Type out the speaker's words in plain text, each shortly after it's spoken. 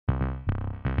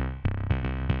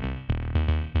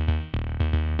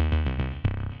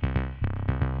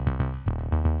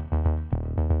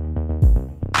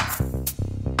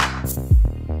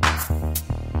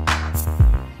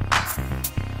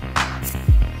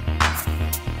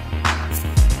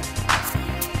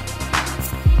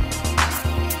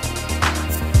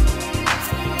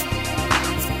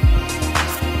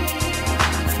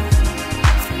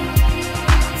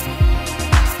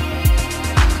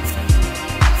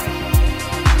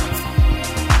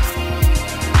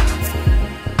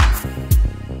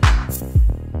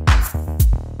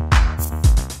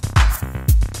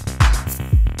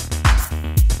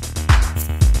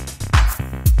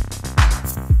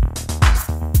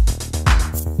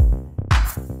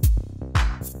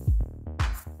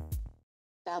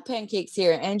Pancakes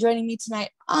here, and joining me tonight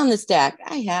on the stack,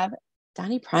 I have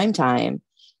Donnie Primetime.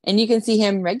 And you can see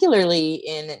him regularly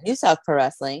in New South Pro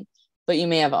Wrestling, but you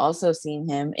may have also seen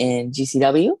him in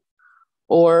GCW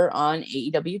or on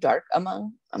AEW Dark,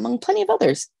 among plenty of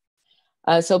others.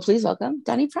 So please welcome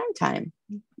Donnie Primetime.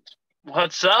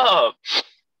 What's up?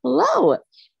 Hello.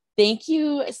 Thank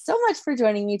you so much for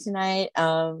joining me tonight.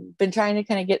 Been trying to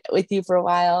kind of get with you for a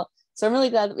while, so I'm really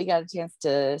glad that we got a chance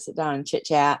to sit down and chit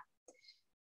chat.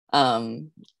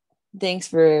 Thanks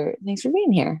for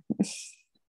being here.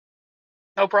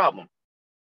 No problem.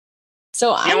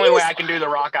 So the only way I can do the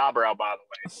rock eyebrow, by the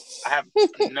way. I have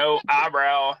no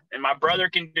eyebrow, and my brother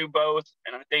can do both,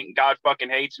 and I think God fucking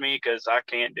hates me because I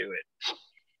can't do it.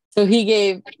 So he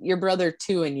gave your brother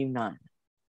 2 and you none.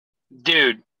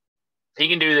 Dude, he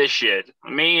can do this shit.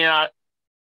 Me,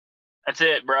 that's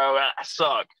it, bro. I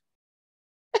suck.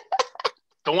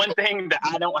 The one thing that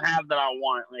I don't have that I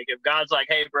want, like if God's like,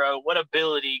 hey, bro, what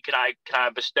ability can I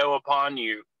bestow upon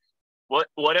you?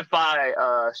 What if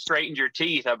I straightened your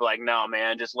teeth? I'd be like, no,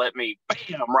 man, just let me,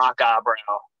 bam, rock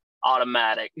eyebrow,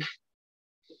 automatic.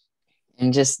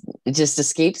 And it just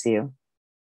escapes you.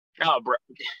 Oh, bro,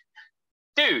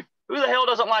 dude, who the hell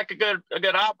doesn't like a good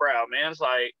eyebrow, man? It's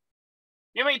like,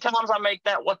 you know how many times I make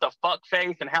that what the fuck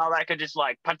face and how that could just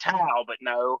like patow, but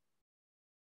no.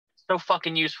 So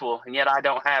fucking useful, and yet I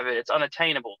don't have it. It's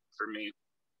unattainable for me.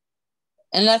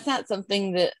 And that's not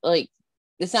something that, like,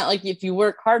 it's not like if you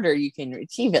work harder you can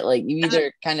achieve it. Like, you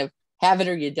either kind of have it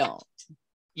or you don't.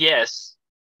 Yes,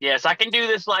 I can do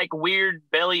this like weird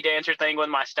belly dancer thing with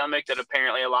my stomach that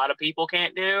apparently a lot of people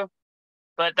can't do,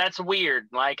 but that's weird.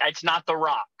 Like, it's not The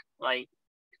Rock. Like,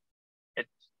 it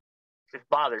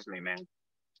bothers me, man.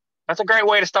 That's a great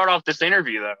way to start off this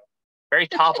interview, though. Very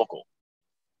topical.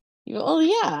 Well,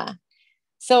 yeah.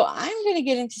 So I'm going to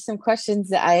get into some questions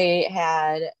that I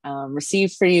had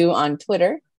received for you on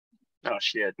Twitter. Oh,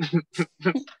 shit.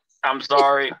 I'm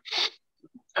sorry.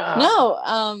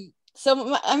 No.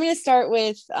 So I'm going to start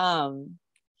with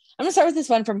this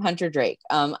one from Hunter Drake.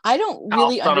 I don't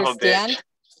really understand.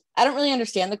 I don't really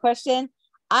understand the question.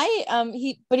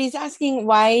 But he's asking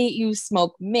why you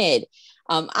smoke mid.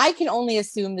 I can only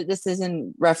assume that this is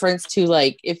in reference to,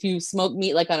 like, if you smoke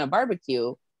meat like on a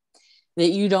barbecue,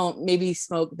 that you don't maybe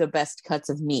smoke the best cuts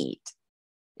of meat.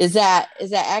 Is that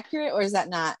accurate, or is that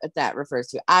not what that refers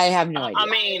to? I have no idea. I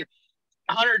mean,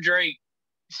 Hunter Drake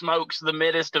smokes the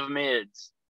middest of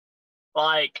mids.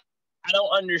 Like, I don't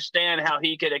understand how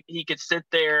he could sit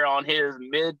there on his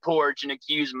mid porch and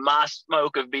accuse my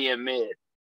smoke of being mid.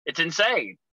 It's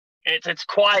insane. It's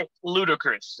quite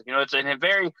ludicrous. You know,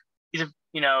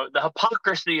 the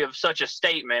hypocrisy of such a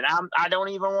statement. I don't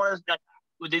even want to.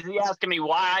 Is he asking me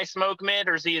why I smoke mid,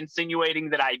 or is he insinuating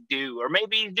that I do, or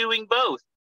maybe he's doing both?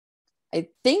 I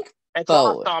think it's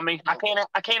both. Lost on me. I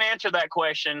can't answer that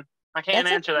question. I can't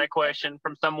answer that question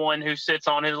from someone who sits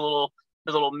on his little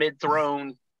mid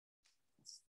throne.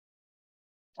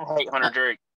 I hate Hunter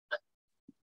Drake.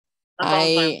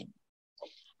 I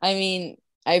mean,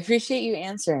 I appreciate you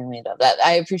answering me, though. That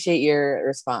I appreciate your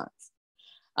response.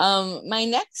 My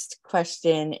next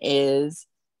question is,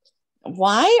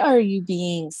 why are you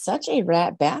being such a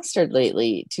rat bastard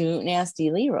lately to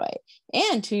Nasty Leroy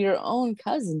and to your own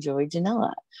cousin, Joey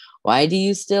Janela? Why do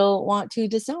you still want to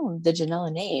disown the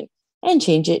Janela name and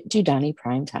change it to Donnie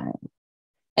Primetime?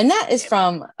 And that is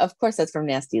that's from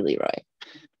Nasty Leroy.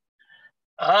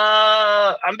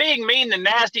 I'm being mean to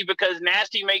Nasty because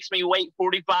Nasty makes me wait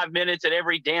 45 minutes at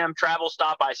every damn travel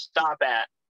stop I stop at.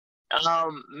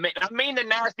 I'm mean to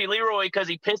Nasty Leroy because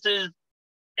he pisses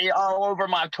all over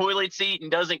my toilet seat and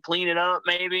doesn't clean it up,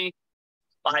 maybe.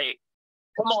 Like,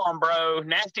 come on, bro.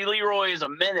 Nasty Leroy is a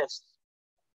menace.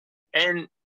 And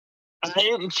I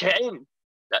didn't change.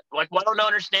 Like, I don't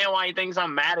understand why he thinks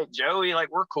I'm mad at Joey. Like,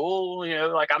 we're cool, you know.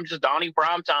 Like, I'm just Donnie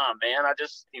Primetime, man. I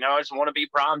just want to be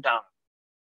Primetime.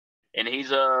 And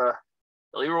he's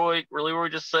Leroy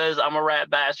just says I'm a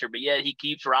rat bastard, but yet he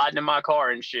keeps riding in my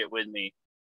car and shit with me.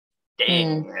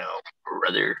 Damn,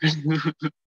 brother.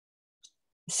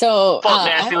 So fuck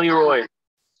Nasty Leroy.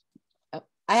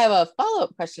 I have a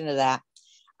follow-up question to that.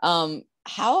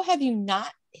 How have you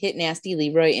not hit Nasty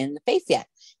Leroy in the face yet?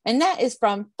 And that is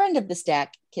from friend of the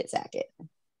stack, Kit Sackett.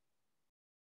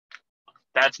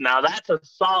 That's a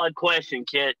solid question,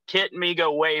 Kit. Kit and me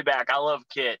go way back. I love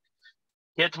Kit.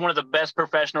 Kit's one of the best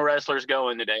professional wrestlers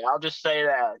going today. I'll just say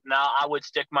that. Now, I would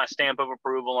stick my stamp of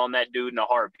approval on that dude in a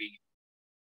heartbeat.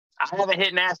 I haven't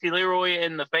hit Nasty Leroy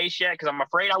in the face yet because I'm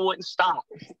afraid I wouldn't stop.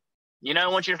 You know,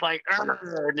 once you're like,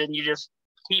 then you just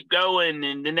keep going,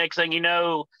 and the next thing you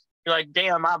know, you're like,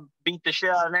 damn, I beat the shit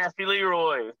out of Nasty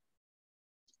Leroy.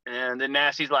 And then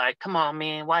Nasty's like, come on,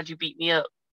 man, why'd you beat me up?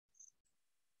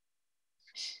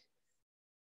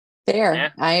 Fair.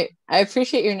 Yeah. I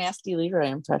appreciate your Nasty Leroy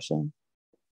impression.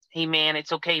 Hey, man,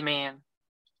 it's okay, man.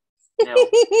 You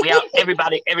know,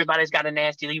 everybody's got a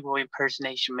Nasty Leroy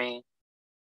impersonation, man.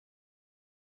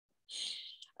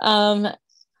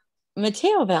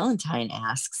 Mateo Valentine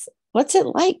asks, what's it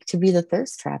like to be the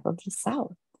thirst trap of the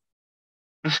South?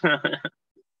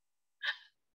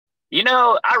 You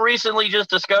know, I recently just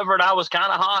discovered I was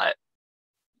kind of hot.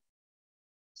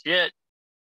 Shit.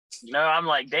 You know, I'm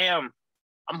like, damn,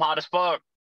 I'm hot as fuck.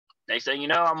 They say, you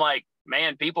know, I'm like,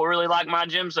 man, people really like my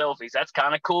gym selfies. That's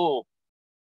kind of cool.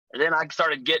 And then I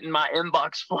started getting my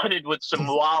inbox flooded with some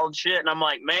wild shit. And I'm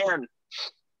like, man.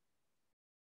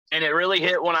 And it really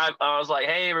hit when I was like,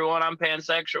 hey, everyone, I'm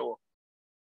pansexual.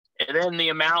 And then the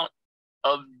amount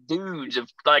of dudes,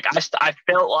 like, I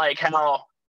felt like how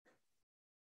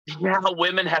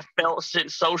women have felt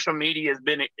since social media has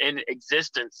been in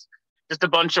existence. Just a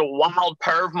bunch of wild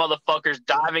perv motherfuckers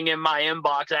diving in my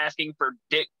inbox, asking for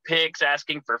dick pics,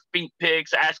 asking for feet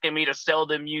pics, asking me to sell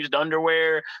them used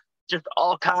underwear, just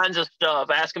all kinds of stuff,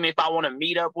 asking me if I want to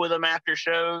meet up with them after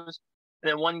shows.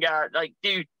 And then one guy, like,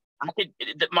 dude, and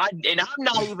I'm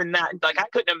not even that, like, I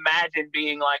couldn't imagine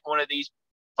being like one of these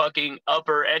fucking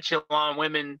upper echelon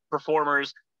women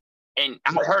performers. And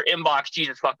her inbox,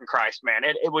 Jesus fucking Christ, man,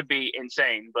 it would be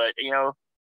insane. But, you know,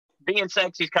 being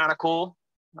sexy is kind of cool,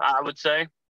 I would say.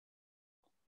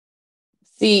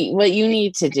 See, what you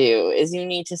need to do is you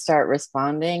need to start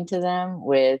responding to them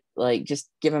with, like, just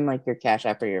give them, like, your Cash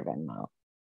App or your Venmo.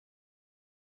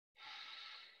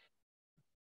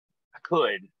 I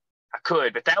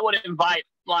could, but that would invite,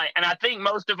 like, and I think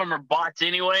most of them are bots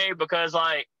anyway, because,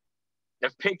 like, the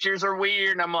pictures are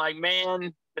weird, and I'm like,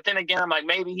 man. But then again, I'm like,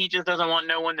 maybe he just doesn't want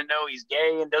no one to know he's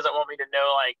gay and doesn't want me to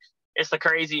know, like, it's the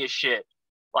craziest shit.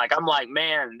 Like, I'm like,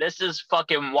 man, this is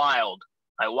fucking wild.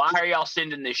 Like, why are y'all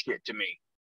sending this shit to me?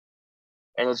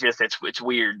 And it's just, it's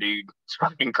weird, dude. It's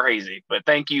fucking crazy. But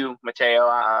thank you, Mateo.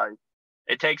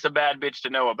 It takes a bad bitch to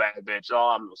know a bad bitch. That's all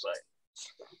I'm going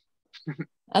to say.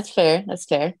 That's fair. That's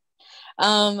fair.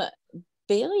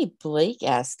 Bailey Blake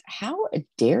asked, how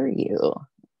dare you?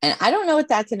 And I don't know what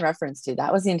that's in reference to.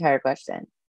 That was the entire question.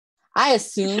 I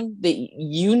assume that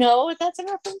you know what that's in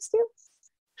reference to.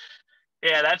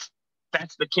 Yeah, that's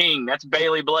the king. That's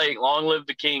Bailey Blake. Long live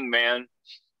the king, man.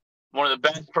 One of the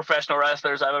best professional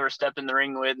wrestlers I've ever stepped in the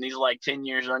ring with, and he's like 10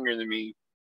 years younger than me.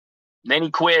 Then he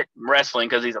quit wrestling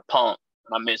because he's a punk,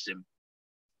 and I miss him.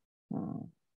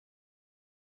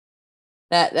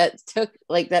 That took,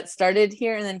 like, that started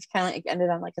here and then kind of like ended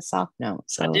on like a soft note.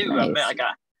 So I do. Nice. I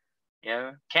got,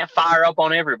 can't fire up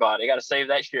on everybody. I got to save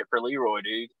that shit for Leroy,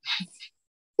 dude.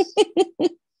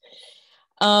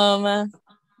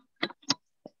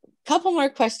 Couple more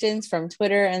questions from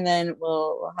Twitter, and then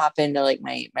we'll hop into like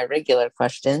my regular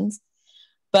questions.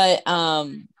 But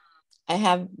I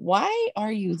have, why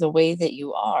are you the way that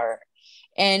you are?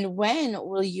 And when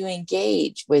will you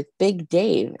engage with Big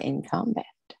Dave in combat?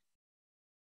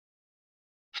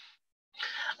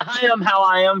 I am how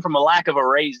I am from a lack of a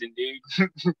raisin,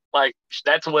 dude. Like,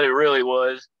 that's what it really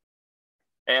was.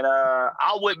 And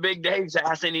I'll whip Big Dave's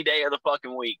ass any day of the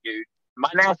fucking week, dude. My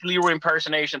Nasty Leroy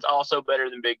impersonation's also better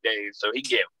than Big Dave, so he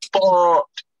get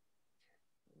fucked.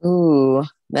 Ooh,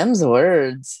 them's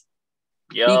words.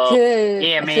 Yo,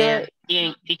 yeah, man.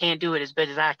 Like he can't do it as bad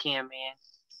as I can, man.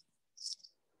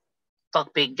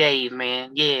 Fuck Big Dave,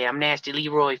 man. Yeah, I'm Nasty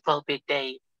Leroy. Fuck Big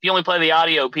Dave. If you only play the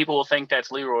audio, people will think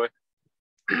that's Leroy.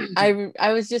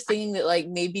 I was just thinking that, like,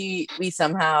 maybe we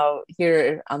somehow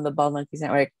here on the Bald Monkeys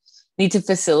Network need to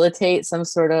facilitate some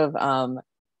sort of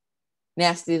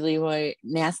Nasty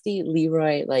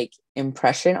Leroy like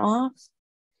impression off,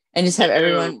 and just have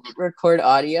everyone record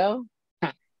audio,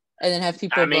 and then have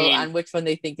people vote on which one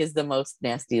they think is the most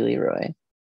Nasty Leroy.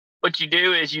 What you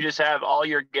do is you just have all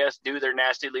your guests do their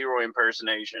Nasty Leroy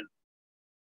impersonation.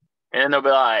 And then they'll be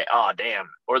like, oh, damn.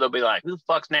 Or they'll be like, who the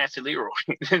fuck's Nasty Leroy?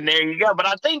 And there you go. But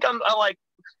I think I'm like,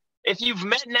 if you've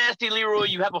met Nasty Leroy,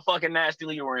 you have a fucking Nasty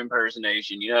Leroy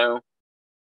impersonation, you know?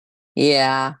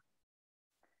 Yeah.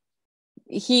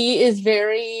 He is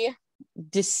very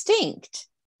distinct.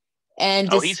 And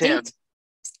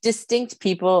distinct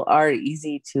people are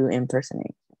easy to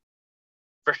impersonate.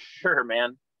 For sure,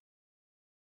 man.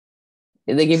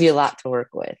 They give you a lot to work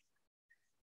with.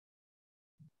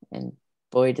 And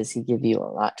boy, does he give you a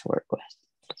lot to work with.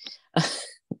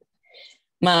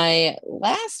 My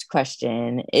last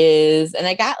question is, and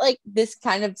I got like this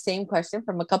kind of same question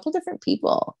from a couple different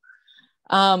people.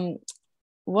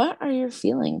 What are your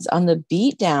feelings on the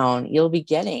beatdown you'll be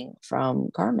getting from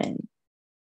Carmen?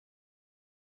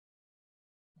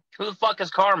 Who the fuck is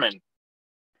Carmen?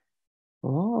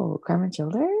 Oh, Carmen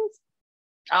Childers?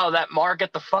 Oh, that Mark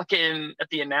at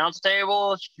the announce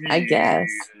table? I guess.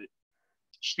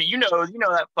 You know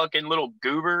that fucking little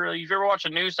goober. If you ever watch a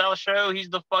New South show, he's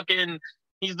the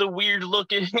weird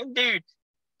looking dude.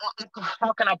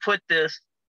 How can I put this?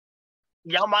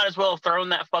 Y'all might as well have thrown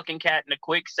that fucking cat in a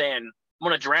quicksand. I'm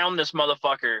gonna drown this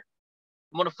motherfucker.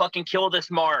 I'm gonna fucking kill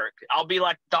this Mark. I'll be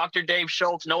like Dr. Dave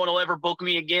Schultz. No one will ever book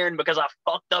me again because I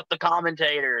fucked up the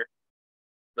commentator.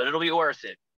 But it'll be worth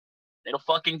it. It'll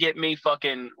fucking get me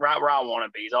fucking right where I want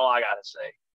to be is all I gotta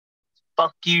say.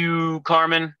 Fuck you,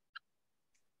 Carmen.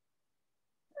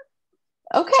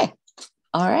 Okay.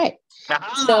 All right.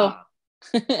 So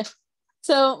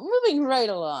moving right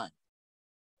along.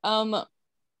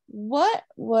 What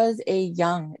was a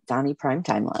young Donnie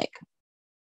Primetime like?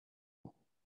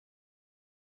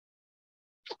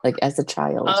 Like as a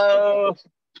child? I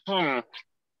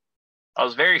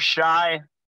was very shy.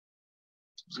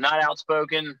 Was not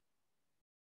outspoken.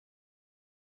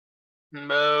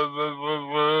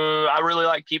 I really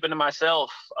like keeping to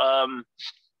myself.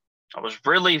 I was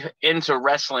really into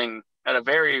wrestling at a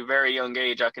very, very young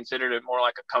age. I considered it more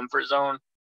like a comfort zone.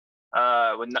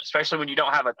 Especially when you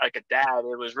don't have a dad,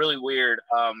 it was really weird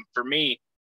for me.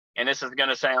 And this is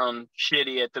gonna sound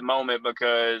shitty at the moment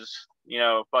because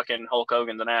fucking Hulk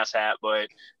Hogan's an asshat. But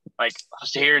like,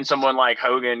 just hearing someone like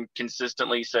Hogan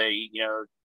consistently say,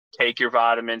 take your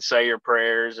vitamins, say your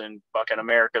prayers, and fucking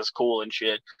America's cool and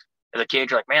shit. As a kid,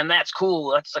 you're like, man, that's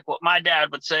cool. That's like what my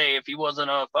dad would say if he wasn't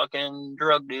a fucking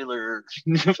drug dealer.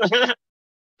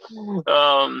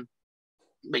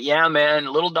 But yeah, man,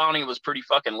 little Donnie was pretty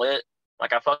fucking lit.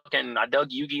 Like I dug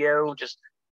Yu-Gi-Oh! Just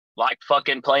like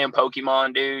fucking playing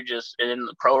Pokemon, dude. Just in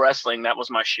pro wrestling, that was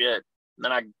my shit. And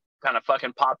then I kind of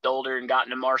fucking popped older and got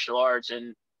into martial arts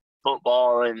and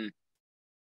football, and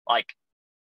like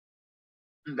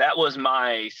that was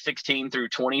my 16 through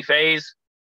 20 phase.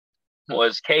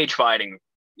 Was cage fighting,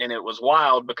 and it was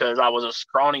wild because I was a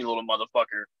scrawny little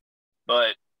motherfucker.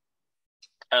 But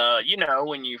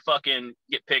when you fucking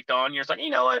get picked on, you're just like, you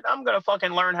know what? I'm gonna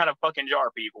fucking learn how to fucking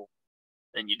jar people,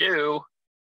 and you do.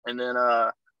 And then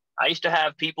I used to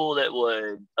have people that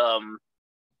would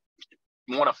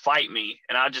want to fight me,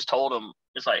 and I just told them,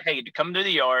 it's like, hey, come to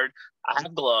the yard. I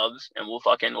have gloves, and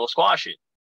we'll squash it.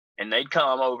 And they'd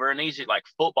come over, and these are like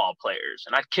football players,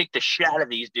 and I'd kick the shit out of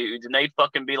these dudes, and they'd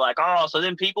fucking be like, oh, so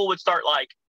then people would start like,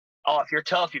 oh, if you're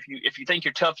tough, if you think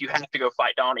you're tough, you have to go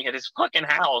fight Donnie at his fucking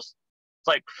house. It's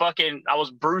like fucking, I was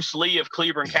Bruce Lee of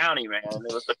Cleveland County, man.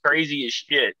 It was the craziest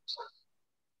shit.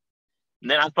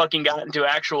 And then I fucking got into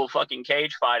actual fucking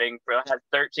cage fighting. I had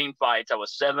 13 fights. I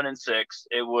was 7-6.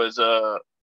 It was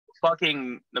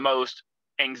fucking the most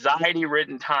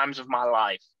anxiety-ridden times of my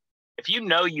life. If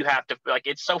you have to, like,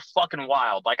 it's so fucking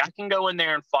wild. Like, I can go in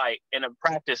there and fight in a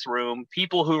practice room,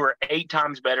 people who are 8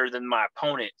 times better than my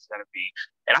opponent's gonna be,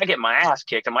 and I get my ass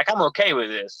kicked. I'm like, I'm okay with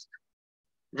this.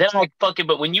 Then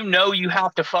but when you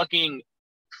have to fucking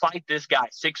fight this guy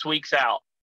 6 weeks out,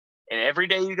 and every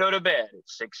day you go to bed,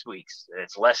 it's 6 weeks.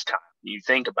 It's less time. You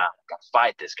think about it. I gotta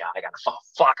fight this guy. I gotta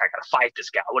fight this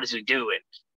guy. What is he doing?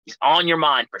 He's on your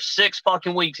mind for 6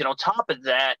 fucking weeks. And on top of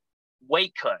that,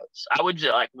 weight cuts. I would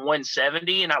do like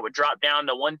 170 and I would drop down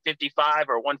to 155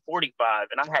 or 145.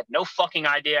 And I had no fucking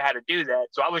idea how to do that.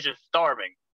 So I was just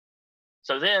starving.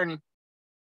 So then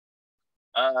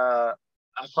I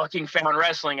fucking found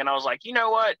wrestling, and I was like, you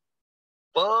know what?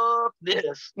 Fuck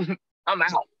this. I'm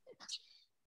out.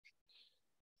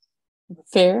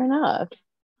 Fair enough.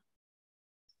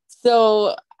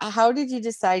 So how did you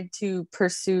decide to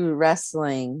pursue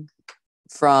wrestling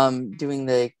from doing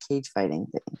the cage fighting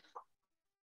thing?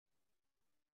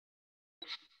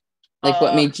 Like,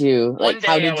 what made you, like,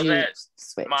 how did you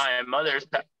switch? My mother's.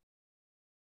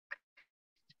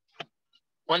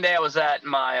 One day I was at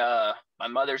my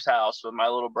mother's house with my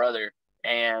little brother,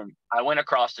 and I went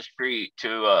across the street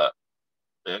to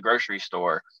the grocery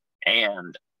store,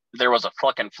 and there was a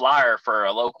fucking flyer for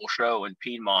a local show in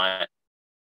Piedmont,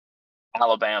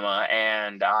 Alabama,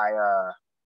 and I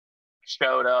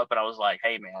showed up, and I was like,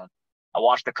 hey, man, I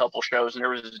watched a couple shows, and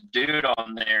there was this dude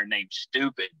on there named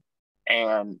Stupid,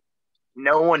 and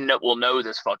no one will know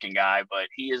this fucking guy, but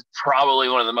he is probably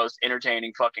one of the most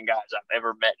entertaining fucking guys I've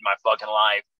ever met in my fucking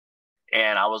life.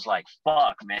 And I was like,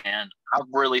 fuck, man, I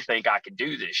really think I could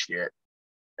do this shit.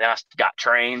 And I got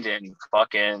trained, and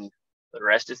fucking the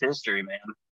rest is history, man.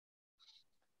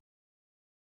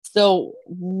 So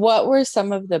what were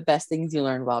some of the best things you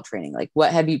learned while training? Like,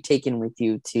 what have you taken with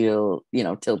you till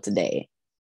today?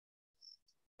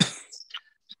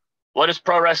 What has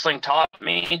pro wrestling taught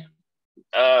me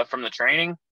from the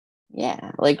training?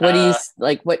 Yeah. Like, what do you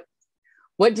like?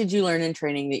 What did you learn in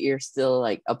training that you're still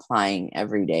like applying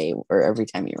every day or every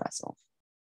time you wrestle?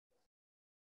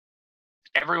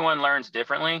 Everyone learns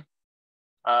differently.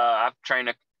 I've trained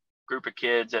a group of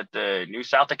kids at the New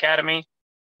South Academy,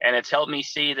 and it's helped me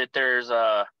see that there's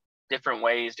different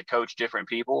ways to coach different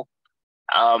people.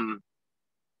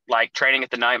 Like training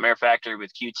at the Nightmare Factory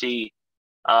with QT,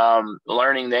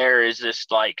 learning there is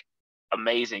just like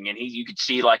amazing. And you could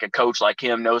see like a coach like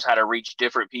him knows how to reach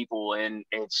different people, and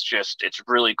it's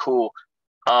really cool.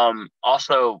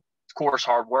 Also, of course,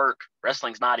 hard work.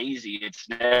 Wrestling's not easy. It's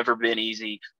never been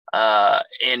easy.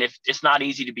 And if it's not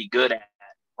easy to be good at,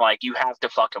 like you have to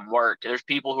fucking work. There's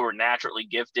people who are naturally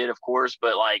gifted, of course,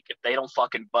 but like if they don't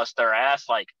fucking bust their ass,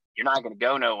 like you're not going to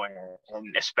go nowhere.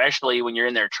 And especially when you're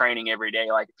in there training every day,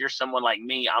 like if you're someone like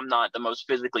me, I'm not the most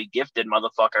physically gifted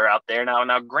motherfucker out there.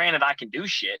 Now, granted, I can do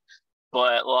shit,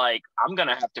 but like I'm going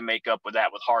to have to make up with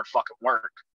that with hard fucking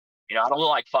work. You know, I don't look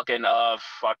like fucking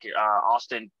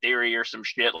Austin Theory or some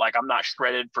shit. Like I'm not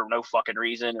shredded for no fucking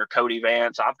reason, or Cody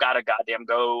Vance. I've got to goddamn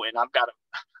go, and I've got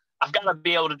to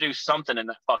be able to do something in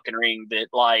that fucking ring that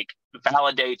like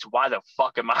validates why the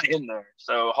fuck am I in there.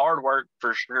 So hard work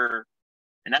for sure.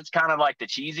 And that's kind of like the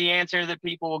cheesy answer that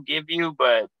people will give you,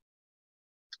 but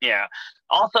yeah.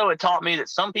 Also, it taught me that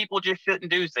some people just shouldn't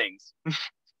do things.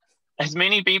 As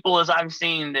many people as I've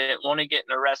seen that want to get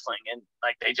into wrestling and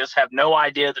like they just have no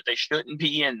idea that they shouldn't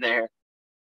be in there.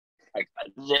 Like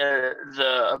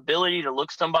the ability to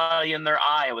look somebody in their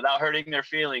eye without hurting their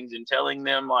feelings and telling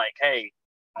them like, hey,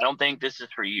 I don't think this is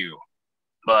for you,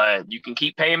 but you can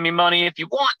keep paying me money if you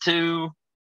want to.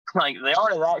 Like the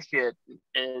art of that shit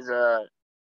is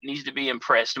needs to be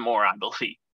impressed more, I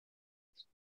believe.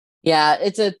 Yeah,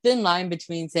 it's a thin line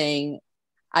between saying,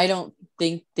 I don't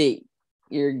think that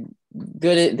you're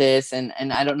good at this and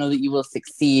I don't know that you will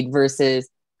succeed versus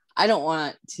I don't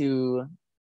want to,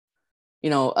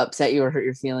 upset you or hurt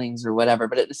your feelings or whatever.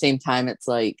 But at the same time, it's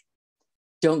like,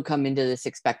 don't come into this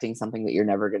expecting something that you're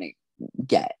never going to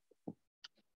get.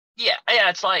 Yeah.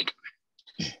 It's like,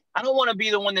 I don't want to be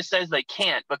the one that says they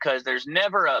can't because there's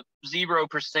never a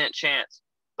 0% chance.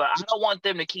 But I don't want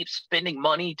them to keep spending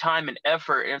money, time, and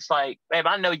effort. And it's like, babe,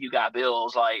 I know you got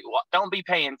bills. Like, don't be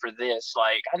paying for this.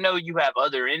 Like, I know you have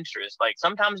other interests. Like,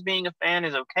 sometimes being a fan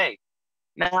is okay.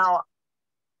 Now,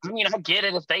 I mean, I get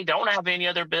it if they don't have any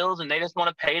other bills and they just want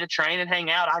to pay to train and hang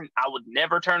out. I would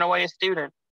never turn away a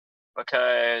student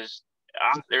because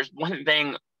there's one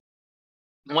thing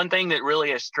that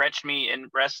really has stretched me in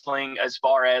wrestling as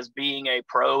far as being a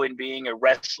pro and being a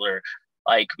wrestler.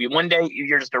 Like one day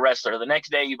you're just a wrestler, the next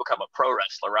day you become a pro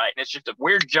wrestler, right? And it's just a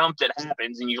weird jump that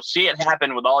happens, and you'll see it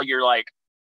happen with all your like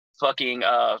fucking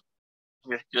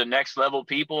the next level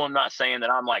people. I'm not saying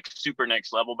that I'm like super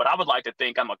next level, but I would like to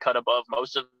think I'm a cut above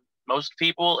most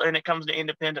people when it comes to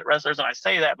independent wrestlers. And I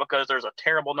say that because there's a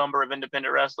terrible number of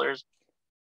independent wrestlers.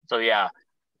 So yeah,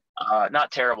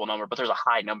 not terrible number, but there's a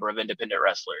high number of independent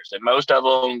wrestlers, and most of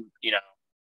them, yeah,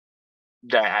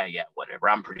 whatever.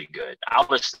 I'm pretty good. I'll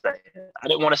just say it. I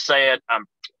didn't want to say it.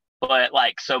 But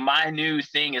like, so my new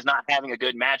thing is not having a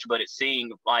good match, but it's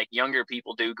seeing like younger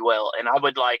people do well. And I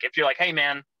would like, if you're like, hey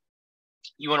man,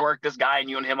 you want to work this guy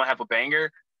and you and him will have a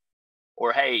banger,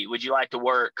 or hey, would you like to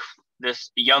work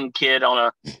this young kid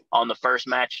on the first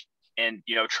match and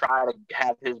try to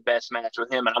have his best match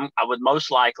with him? And I would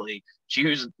most likely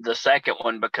choose the second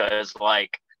one because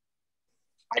like,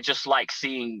 I just like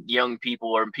seeing young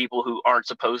people or people who aren't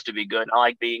supposed to be good. I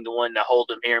like being the one to hold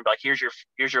them here and be like, here's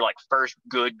your like first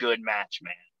good match,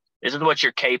 man. This is what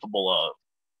you're capable of.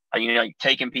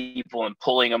 Taking people and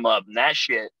pulling them up, and that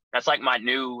shit. That's like my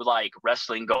new like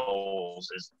wrestling goals.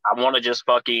 Is I want to just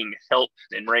fucking help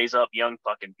and raise up young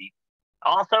fucking people.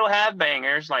 Also have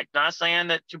bangers. Like not saying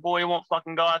that your boy won't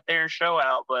fucking go out there and show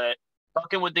out, but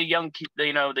fucking with the young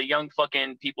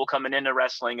fucking people coming into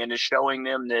wrestling and just showing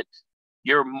them that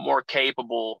you're more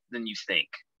capable than you think.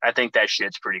 I think that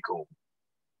shit's pretty cool.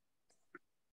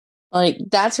 Like,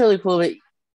 that's really cool that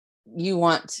you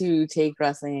want to take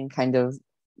wrestling and kind of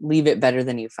leave it better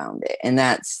than you found it. And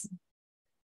that's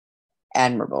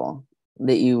admirable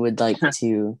that you would like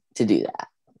to do that.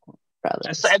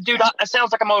 Dude, it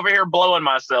sounds like I'm over here blowing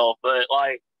myself, but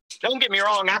like, don't get me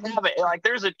wrong. I have it. Like,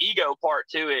 there's an ego part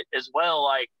to it as well.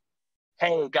 Like,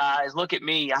 hey guys, look at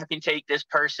me. I can take this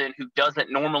person who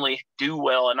doesn't normally do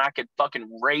well and I could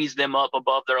fucking raise them up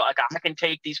above their, like, I can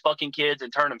take these fucking kids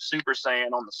and turn them Super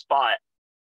Saiyan on the spot.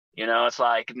 It's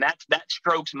like, and that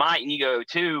strokes my ego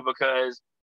too, because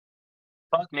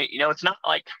fuck me, it's not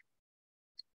like,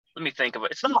 let me think of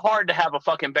it. It's not hard to have a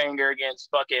fucking banger against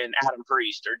fucking Adam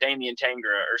Priest or Damian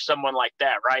Tangra or someone like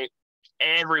that, right?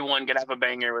 everyone could have a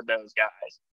banger with those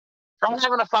guys. From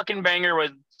having a fucking banger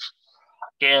with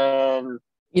fucking...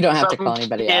 You don't have to call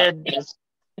anybody out.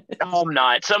 No, I'm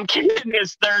not. Some kid in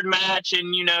his third match,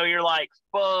 and you're like,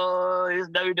 "Fuck, this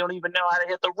dude don't even know how to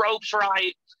hit the ropes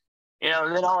right."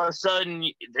 And then all of a sudden,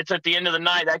 it's at the end of the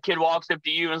night. That kid walks up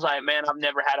to you and is like, "Man, I've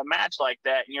never had a match like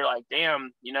that." And you're like,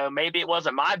 "Damn, maybe it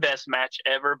wasn't my best match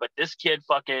ever, but this kid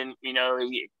fucking,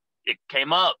 it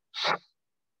came up."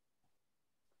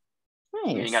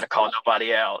 Nice. You ain't got to call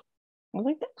nobody out. I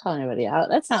like that, call anybody out.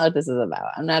 That's not what this is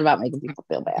about. I'm not about making people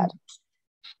feel bad.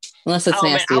 Unless it's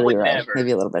Nasty Leroy.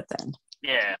 Maybe a little bit then.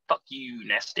 Yeah, fuck you,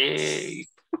 Nasty.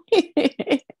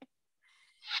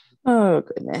 Oh,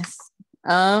 goodness.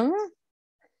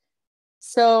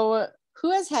 So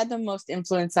who has had the most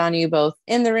influence on you both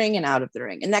in the ring and out of the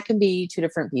ring? And that can be two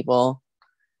different people,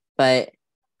 but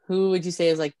who would you say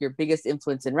is like your biggest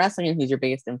influence in wrestling, and who's your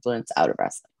biggest influence out of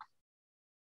wrestling?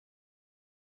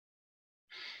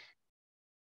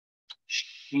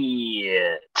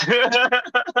 Shit.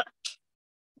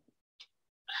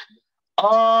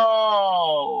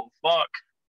 Oh, fuck.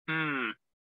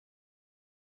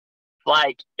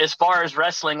 Like, as far as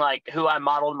wrestling, like, who I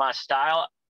modeled my style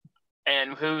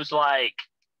and who's like,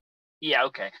 yeah,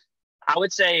 okay. I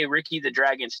would say Ricky the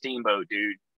Dragon Steamboat,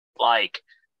 dude. Like,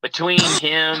 between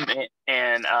him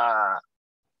and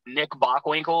Nick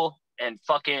Bockwinkel and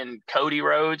fucking Cody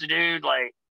Rhodes, dude,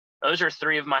 like, those are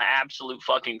three of my absolute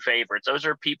fucking favorites. Those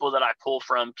are people that I pull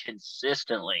from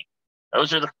consistently.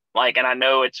 Those are the, like, and I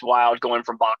know it's wild going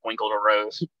from Bockwinkel to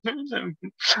Rose,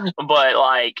 but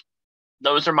like,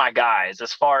 those are my guys.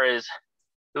 As far as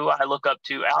who I look up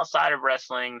to outside of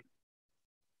wrestling,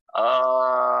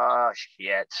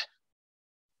 shit.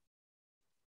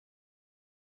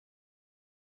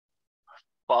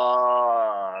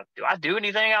 Fuck. Do I do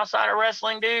anything outside of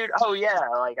wrestling, dude? Oh yeah,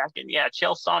 like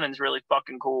Chael Sonnen's really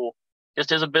fucking cool. Just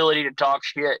his ability to talk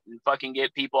shit and fucking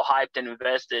get people hyped and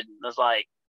invested. It's like,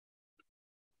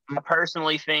 I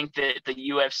personally think that the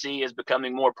UFC is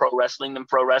becoming more pro wrestling than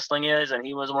pro wrestling is, and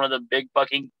he was one of the big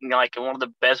fucking, like, one of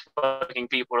the best fucking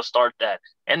people to start that.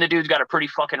 And the dude's got a pretty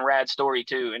fucking rad story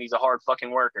too, and he's a hard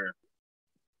fucking worker.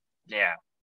 Yeah.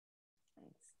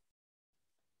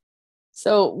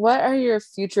 So what are your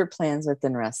future plans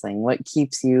within wrestling? What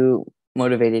keeps you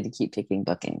motivated to keep taking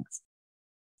bookings?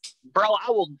 Bro, I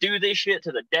will do this shit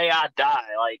to the day I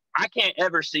die. Like, I can't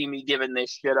ever see me giving this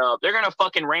shit up. They're going to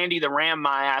fucking Randy the Ram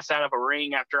my ass out of a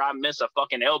ring after I miss a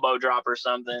fucking elbow drop or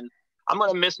something. I'm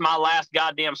going to miss my last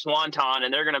goddamn swanton,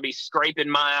 and they're going to be scraping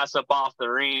my ass up off the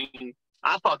ring.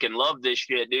 I fucking love this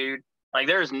shit, dude. Like,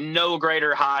 there's no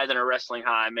greater high than a wrestling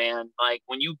high, man. Like,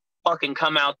 when you fucking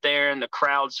come out there and the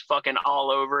crowd's fucking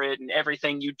all over it and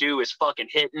everything you do is fucking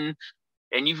hitting,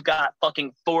 and you've got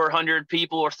fucking 400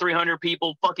 people or 300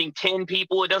 people, fucking 10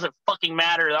 people, it doesn't fucking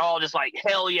matter. They're all just like,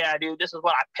 hell yeah, dude, this is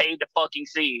what I paid to fucking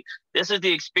see. This is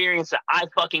the experience that I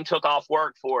fucking took off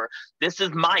work for. This is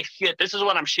my shit. This is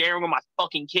what I'm sharing with my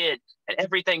fucking kid. And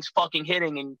everything's fucking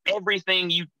hitting, and everything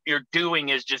you're doing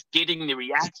is just getting the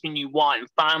reaction you want. And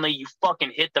finally, you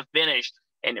fucking hit the finish.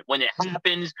 And when it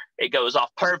happens, it goes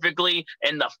off perfectly,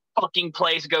 and the fucking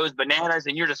place goes bananas,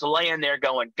 and you're just laying there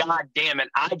going, God damn it,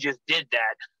 I just did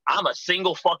that. I'm a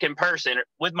single fucking person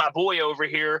with my boy over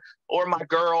here, or my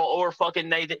girl, or fucking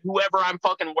Nathan, whoever I'm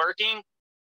fucking working.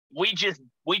 We just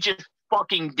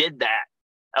fucking did that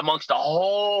amongst a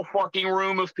whole fucking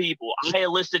room of people. I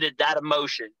elicited that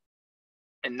emotion.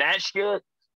 And that shit's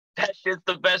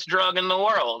the best drug in the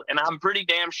world. And I'm pretty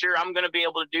damn sure I'm going to be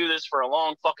able to do this for a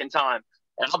long fucking time.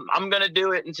 And I'm going to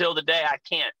do it until the day I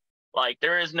can't. Like,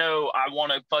 there is no, I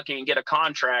want to fucking get a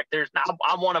contract.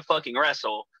 I want to fucking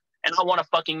wrestle, and I want to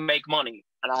fucking make money.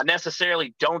 And I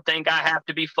necessarily don't think I have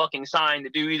to be fucking signed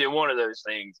to do either one of those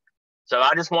things. So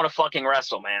I just want to fucking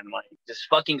wrestle, man. Like, just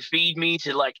fucking feed me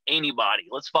to, like, anybody.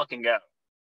 Let's fucking go.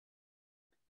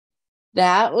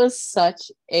 That was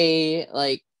such a,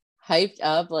 like, hyped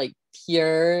up, like,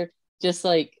 pure, just,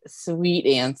 like, sweet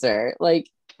answer. Like,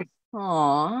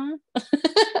 aww.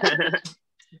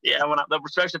 Yeah, the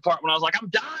especially part when I was like, I'm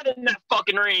dying in that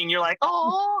fucking ring. You're like,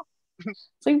 oh.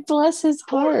 It's like, bless his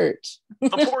heart. The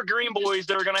poor green boys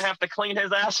that are gonna have to clean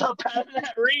his ass up out of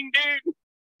that ring, dude.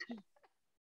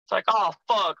 It's like, oh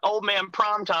fuck, old man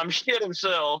Primetime shit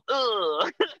himself.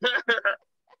 Ugh.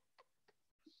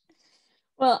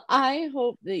 Well, I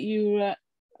hope that you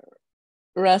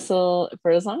wrestle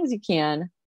for as long as you can,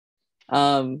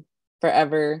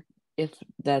 forever, if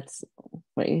that's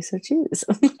what you so choose.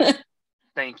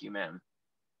 Thank you, man.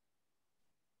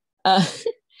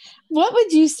 What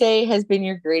would you say has been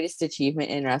your greatest achievement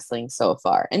in wrestling so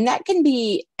far? And that can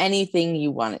be anything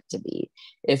you want it to be.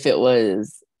 If it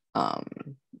was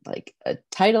like a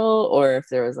title, or if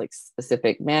there was like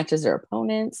specific matches or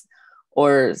opponents,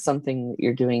 or something that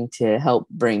you're doing to help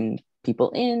bring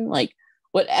people in, like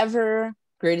whatever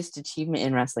greatest achievement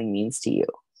in wrestling means to you.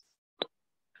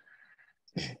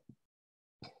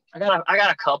 I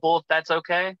got a couple, if that's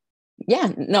okay.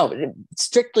 Yeah, no,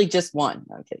 strictly just one.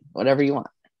 Okay, whatever you want.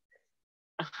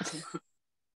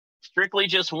 Strictly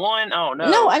just one? Oh no.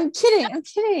 No, I'm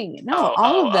kidding. No,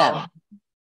 all of them.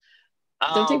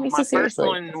 Don't take me so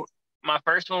seriously. My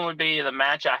first one would be the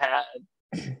match I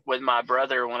had with my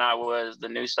brother when I was the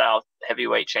New South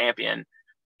heavyweight champion.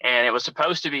 And it was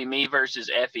supposed to be me versus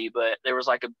Effie, but there was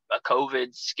like a COVID.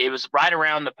 It was right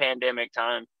around the pandemic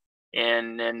time.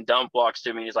 And then Dump walks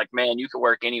to me. He's like, man, you could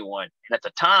work anyone. And at the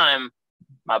time,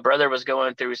 my brother was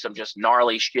going through some just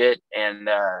gnarly shit, and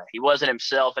he wasn't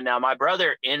himself. And now my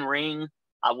brother in ring,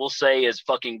 I will say, is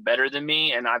fucking better than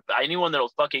me. And anyone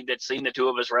that's seen the two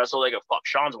of us wrestle, they go, fuck,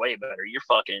 Sean's way better. You're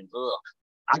fucking, ugh.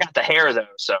 I got the hair though,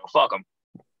 so fuck him,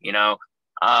 you know?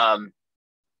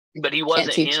 But he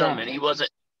wasn't him, and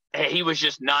he was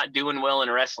just not doing well in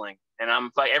wrestling. And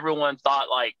I'm like, everyone thought,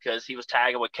 like, because he was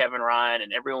tagging with Kevin Ryan,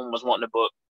 and everyone was wanting to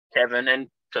book Kevin, and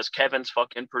because Kevin's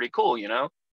fucking pretty cool, you know?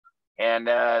 And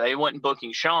they went and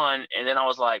booking Sean, and then I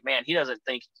was like, man, he doesn't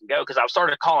think he can go, because I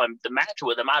started calling the match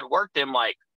with him. I'd worked him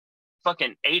like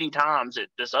fucking 80 times at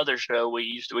this other show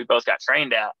we both got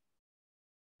trained at,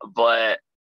 but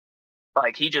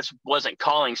like he just wasn't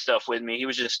calling stuff with me. He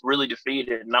was just really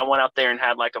defeated, and I went out there and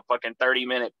had like a fucking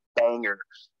 30-minute banger.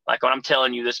 Like, when I'm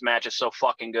telling you, this match is so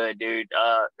fucking good, dude.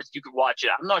 You could watch it.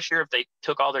 I'm not sure if they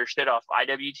took all their shit off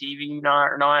IWTV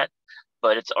or not,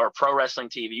 but it's our Pro Wrestling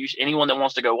TV. Anyone that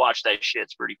wants to go watch that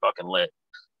shit's pretty fucking lit.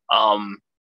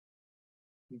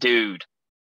 Dude,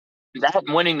 that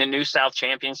winning the New South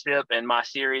Championship and my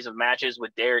series of matches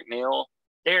with Derek Neal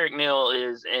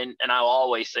is, and I'll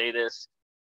always say this,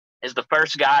 is the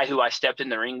first guy who I stepped in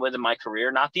the ring with in my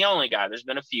career. Not the only guy. There's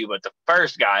been a few, but the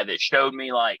first guy that showed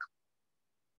me, like,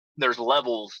 there's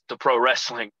levels to pro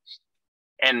wrestling.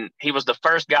 And he was the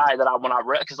first guy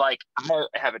that because like, I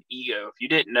have an ego. If you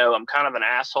didn't know, I'm kind of an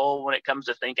asshole when it comes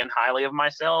to thinking highly of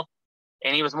myself.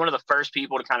 And he was one of the first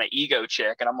people to kind of ego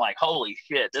check. And I'm like, holy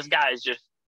shit, this guy is just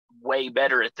way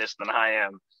better at this than I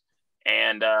am.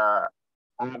 And I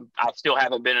still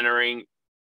haven't been in a ring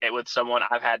with someone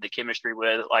I've had the chemistry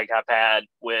with, like I've had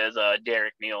with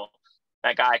Derek Neal.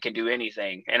 That guy can do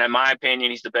anything. And in my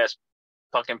opinion, he's the best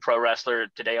fucking pro wrestler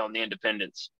today on the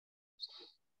independents.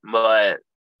 But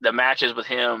the matches with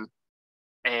him,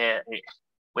 and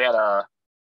we had a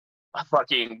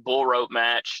fucking bull rope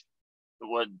match. It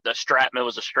was a strap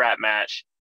match.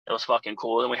 It was fucking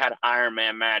cool. Then we had an Iron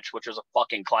Man match, which was a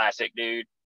fucking classic, dude.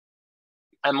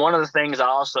 And one of the things I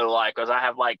also like was I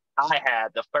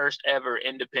had the first ever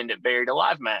independent buried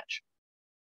alive match.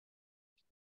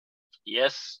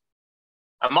 Yes.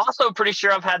 I'm also pretty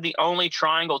sure I've had the only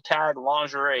triangle tag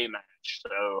lingerie match.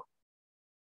 So,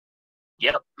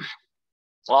 yep.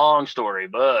 Long story,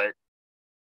 but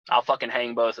I'll fucking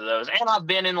hang both of those. And I've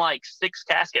been in like 6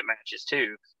 casket matches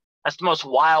too. That's the most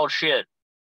wild shit.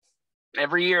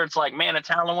 Every year it's like, man, it's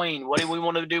Halloween. What do we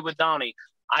want to do with Donnie?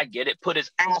 I get it. Put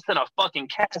his ass in a fucking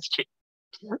casket.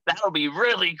 That'll be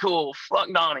really cool.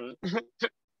 Fuck Donnie.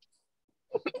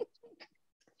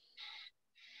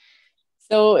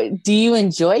 So do you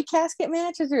enjoy casket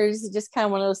matches, or is it just kind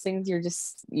of one of those things you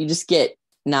just get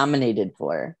nominated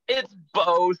for? It's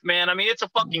both, man. I mean, it's a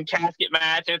fucking casket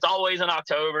match. It's always in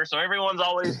October, so everyone's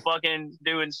always fucking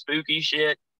doing spooky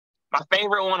shit. My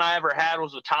favorite one I ever had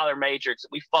was with Tyler Matrix.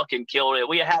 We fucking killed it.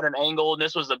 We had an angle, and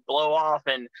this was a blow off,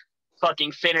 and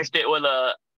fucking finished it with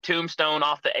a tombstone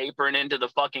off the apron into the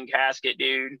fucking casket,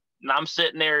 dude. And I'm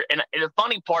sitting there, and the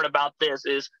funny part about this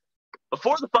is,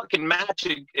 before the fucking match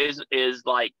is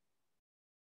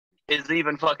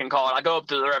even fucking called, I go up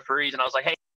to the referees and I was like,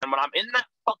 hey, when I'm in that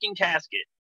fucking casket,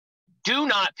 do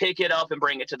not pick it up and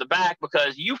bring it to the back,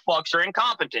 because you fucks are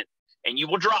incompetent and you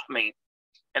will drop me.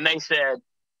 And they said,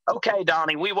 okay,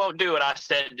 Donnie, we won't do it. I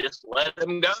said, just let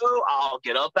them go. I'll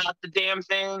get up out the damn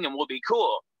thing and we'll be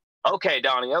cool. Okay,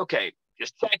 Donnie, okay.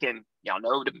 Just checking. Y'all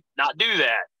know to not do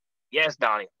that. Yes,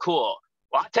 Donnie, cool.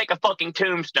 Well, I take a fucking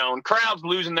tombstone. Crowd's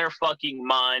losing their fucking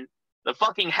mind. The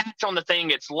fucking hatch on the thing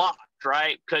gets locked,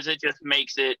 right? Because it just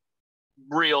makes it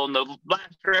real. And the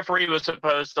last referee was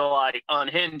supposed to, like,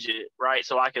 unhinge it, right?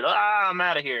 So I could, I'm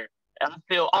out of here. And I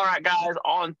feel, all right, guys,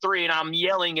 on 3, and I'm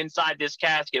yelling inside this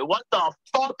casket, what the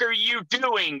fuck are you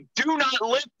doing? Do not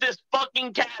lift this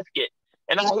fucking casket.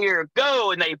 and I hear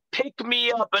go, and they pick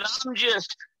me up, and I'm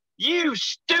just, you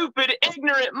stupid,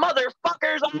 ignorant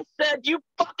motherfuckers. I said, you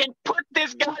fucking put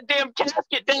this goddamn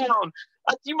casket down.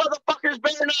 You motherfuckers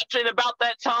better not. And about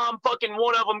that time, fucking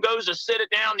one of them goes to sit it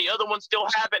down, the other one still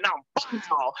have it, and I'm,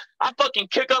 wow. I fucking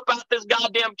kick up out this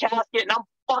goddamn casket, and I'm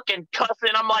fucking cussing.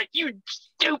 I'm like, you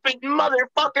stupid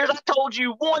motherfuckers, I told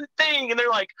you one thing. And they're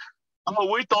like,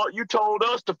 oh, we thought you told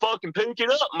us to fucking pick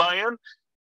it up, man.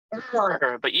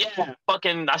 But yeah,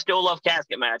 fucking, I still love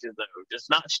casket matches, though. Just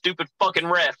not stupid fucking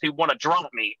refs who want to drop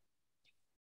me.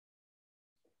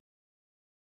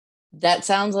 That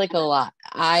sounds like a lot.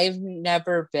 I've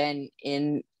never been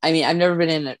in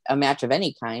a match of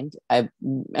any kind.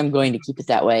 I'm going to keep it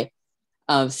that way.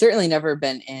 Certainly never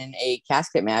been in a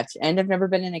casket match, and I've never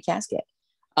been in a casket.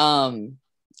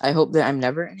 I hope that I'm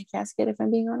never in a casket, if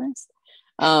I'm being honest.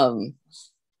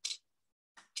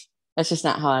 That's just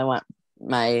not how I want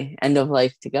my end of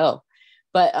life to go.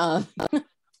 But I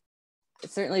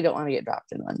certainly don't want to get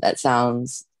dropped in one. That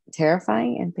sounds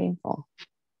terrifying and painful.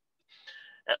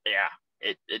 Yeah,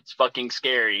 it's fucking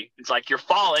scary. It's like you're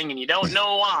falling and you don't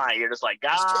know why. You're just like,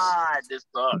 God, this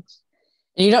sucks.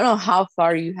 And you don't know how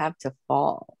far you have to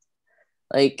fall.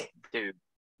 Like, dude.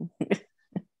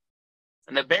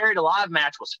 And the Buried Alive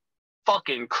match was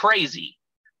fucking crazy.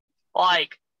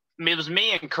 Like, it was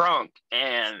me and Crunk,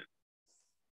 and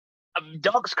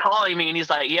Doug's calling me, and he's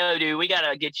like, yo, dude, we got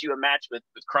to get you a match with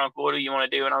Crunk. What do you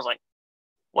want to do? And I was like,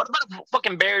 what about a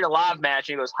fucking Buried Alive match?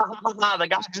 And he goes, the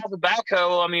guy has a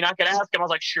backhoe. I mean, I could ask him. I was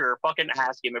like, sure, fucking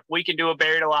ask him. If we can do a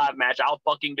Buried Alive match, I'll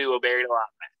fucking do a Buried Alive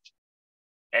match.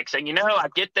 Next thing you know, I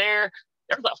get there,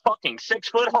 there's a fucking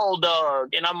 6-foot hole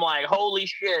dug. And I'm like, holy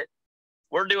shit,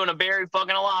 we're doing a Buried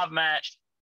fucking Alive match.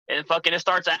 And fucking it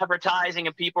starts advertising,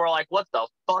 and people are like, what the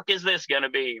fuck is this going to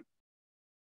be?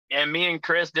 And me and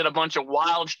Chris did a bunch of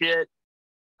wild shit.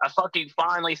 I fucking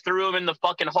finally threw him in the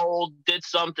fucking hole, did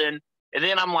something. And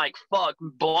then I'm like, fuck,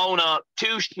 blown up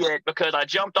to shit because I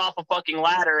jumped off a fucking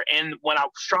ladder, and when I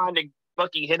was trying to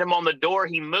fucking hit him on the door,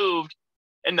 he moved,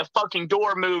 and the fucking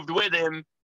door moved with him.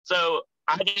 So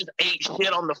I just ate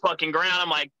shit on the fucking ground. I'm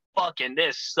like, fucking,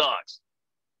 this sucks.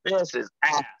 This is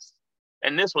ass.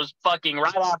 And this was fucking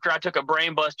right after I took a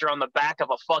brain buster on the back of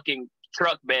a fucking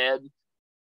truck bed.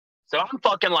 So I'm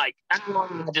fucking like,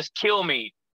 just kill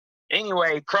me.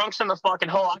 Anyway, Crunk's in the fucking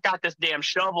hole. I got this damn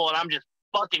shovel, and I'm just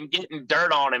fucking getting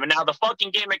dirt on him. And now the fucking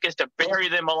gimmick is to bury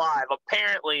them alive.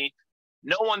 Apparently,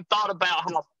 no one thought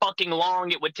about how fucking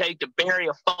long it would take to bury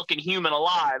a fucking human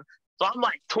alive. So I'm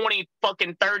like 20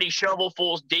 fucking 30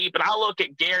 shovelfuls deep, and I look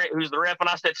at Garrett, who's the ref, and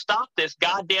I said, stop this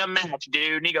goddamn match,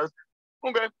 dude. And he goes,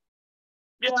 okay.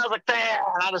 Yeah, I was like, damn.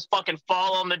 And I just fucking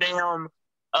fall on the damn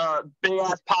big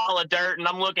ass pile of dirt, and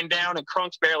I'm looking down, and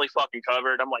Crunk's barely fucking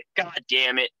covered. I'm like, God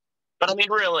damn it. But I mean,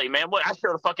 really, man, what, I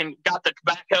should have fucking got the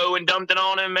tobacco and dumped it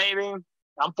on him, maybe.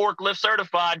 I'm forklift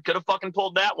certified. Could have fucking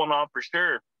pulled that one off for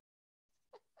sure.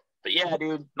 But yeah,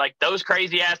 dude, like those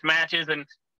crazy ass matches, and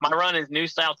my run as New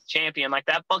South champion, like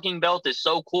that fucking belt is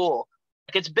so cool.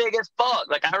 Like it's big as fuck.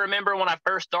 Like I remember when I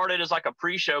first started as like a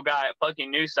pre-show guy at fucking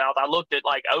New South, I looked at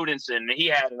like Odinson and he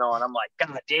had it on. I'm like,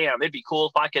 God damn, it'd be cool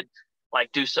if I could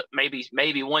like do so,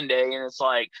 maybe one day. And it's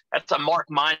like, that's a Mark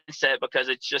mindset because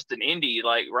it's just an indie,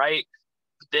 like, right?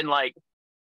 But then like,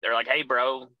 they're like, hey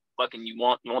bro, fucking you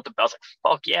want the belt? I was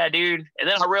like, fuck yeah, dude. And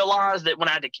then I realized that when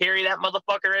I had to carry that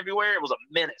motherfucker everywhere, it was a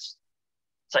menace.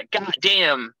 It's like, God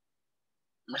damn.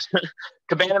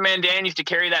 Cabana Man Dan used to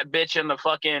carry that bitch in the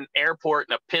fucking airport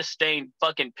in a piss-stained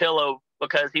fucking pillow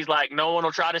because he's like, no one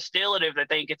will try to steal it if they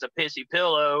think it's a pissy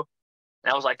pillow.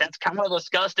 And I was like, that's kind of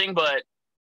disgusting, but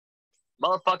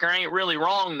motherfucker ain't really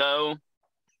wrong, though.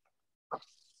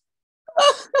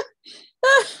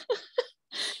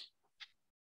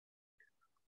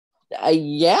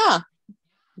 Yeah,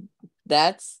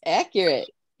 that's accurate.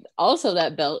 Also,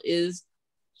 that belt is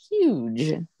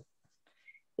huge.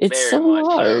 It's very so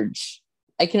large.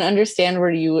 So. I can understand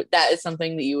where that is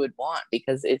something that you would want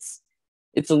because it's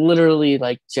literally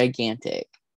like gigantic.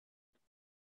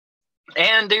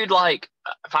 And dude, like,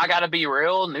 if I gotta be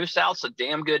real, New South's a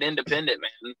damn good independent,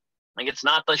 man. Like, it's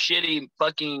not the shitty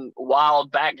fucking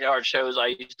wild backyard shows I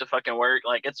used to fucking work.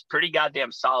 Like, it's pretty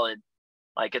goddamn solid.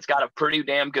 Like, it's got a pretty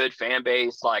damn good fan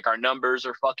base. Like, our numbers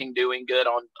are fucking doing good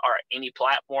on any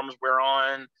platforms we're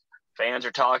on. Fans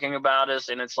are talking about us,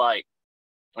 and it's like,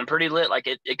 I'm pretty lit. Like,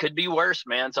 it could be worse,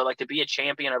 man. So, like, to be a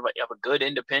champion of a good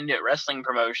independent wrestling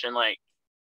promotion, like,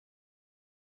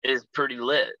 is pretty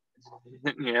lit.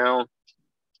 You know?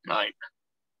 Like,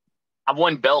 I've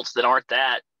won belts that aren't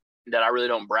that I really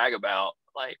don't brag about,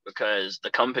 like, because the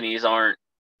companies aren't,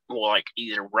 like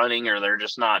either running or they're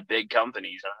just not big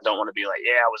companies. And I don't want to be like,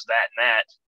 yeah, I was that and that.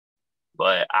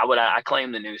 But I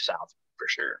claim the New South for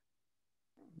sure.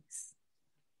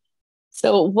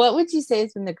 So what would you say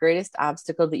has been the greatest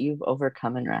obstacle that you've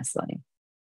overcome in wrestling?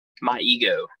 My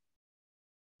ego.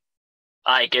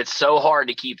 Like, it's so hard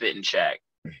to keep it in check.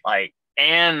 Like,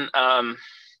 and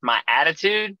my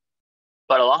attitude.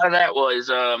 But a lot of that was,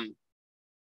 I'm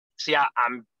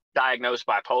diagnosed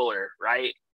bipolar,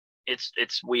 right?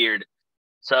 It's weird.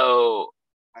 So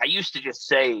I used to just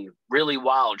say really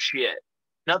wild shit.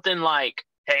 Nothing like,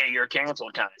 hey, you're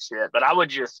canceled kind of shit. But I would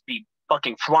just be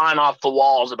fucking flying off the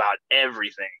walls about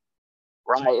everything.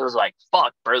 Right? It was like,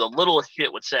 fuck, bro. The littlest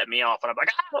shit would set me off. And I'm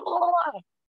like, blah, blah, blah.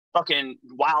 Fucking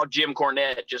wild Jim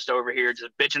Cornette just over here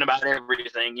just bitching about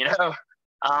everything, you know?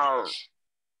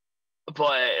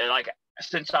 But like,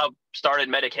 since I've started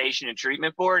medication and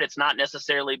treatment for it, it's not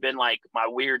necessarily been like my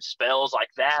weird spells like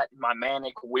that, my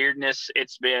manic weirdness.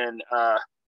 It's been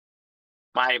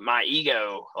my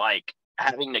ego, like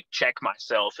having to check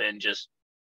myself and just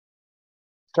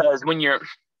because when you're,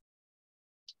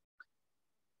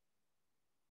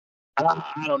 I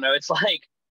don't know, it's like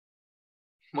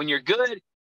when you're good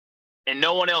and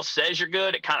no one else says you're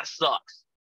good, it kind of sucks.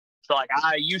 So like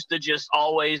I used to just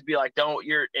always be like,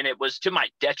 and it was to my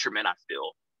detriment, I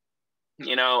feel,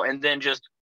 you know, and then just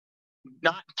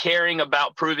not caring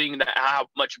about proving that how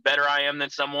much better I am than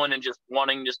someone and just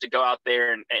wanting just to go out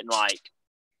there and like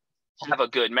have a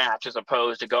good match as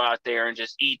opposed to go out there and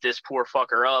just eat this poor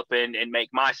fucker up and make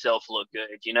myself look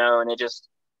good, you know, and it just,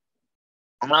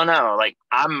 I don't know, like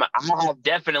I have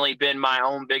definitely been my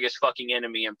own biggest fucking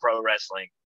enemy in pro wrestling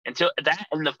until that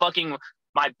and the fucking,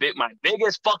 my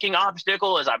biggest fucking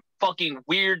obstacle is I'm fucking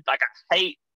weird. Like I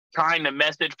hate trying to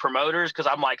message promoters because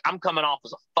I'm like, I'm coming off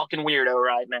as a fucking weirdo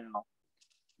right now. I'm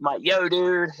like, yo,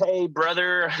 dude, hey,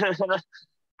 brother. I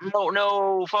don't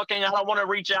know, I don't want to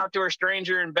reach out to a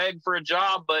stranger and beg for a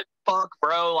job, but fuck,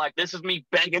 bro, like, this is me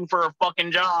begging for a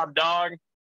fucking job, dog.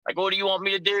 Like, what do you want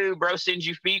me to do, bro? Send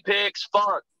you feet pics?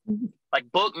 Fuck.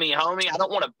 Like, book me, homie. I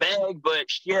don't want to beg, but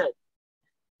shit.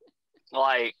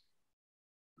 Like,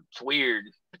 it's weird.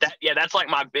 That's like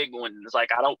my big one. It's like,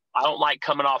 I don't like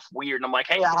coming off weird. And I'm like,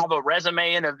 hey, I have a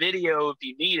resume and a video if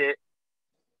you need it.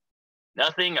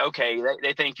 Nothing? Okay.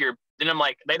 They think you're, then I'm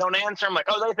like, they don't answer. I'm like,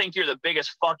 oh, they think you're the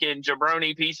biggest fucking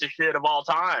jabroni piece of shit of all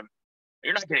time.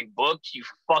 You're not getting booked. You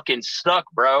fucking suck,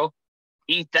 bro.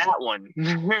 Eat that one.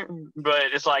 But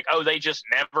it's like, oh, they just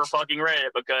never fucking read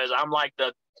it because I'm like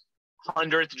the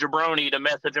 100th jabroni to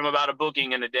message them about a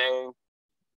booking in a day.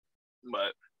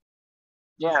 But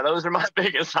yeah, those are my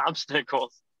biggest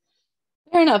obstacles.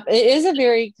 Fair enough. It is a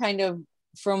very kind of,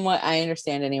 from what I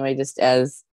understand anyway, just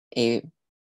as a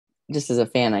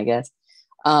fan, I guess.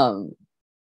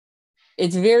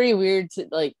 It's very weird to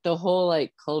like the whole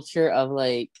like culture of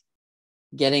like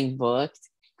getting booked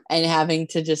and having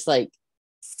to just like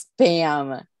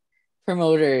spam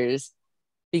promoters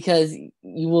because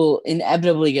you will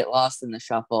inevitably get lost in the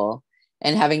shuffle,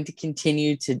 and having to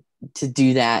continue to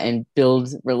do that and build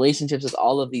relationships with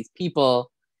all of these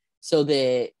people so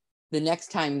that the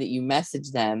next time that you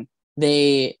message them,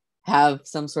 they have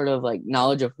some sort of like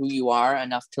knowledge of who you are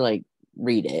enough to like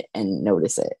read it and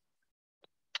notice it.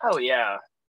 Oh yeah.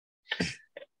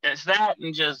 It's that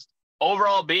and just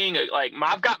overall being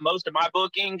I've got most of my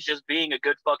bookings just being a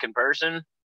good fucking person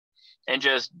and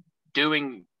just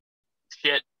doing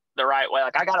shit the right way.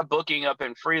 Like I got a booking up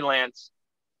in freelance.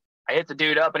 I hit the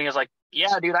dude up and he was like,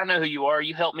 yeah, dude, I know who you are.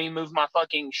 You helped me move my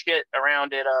fucking shit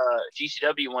around at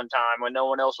GCW one time when no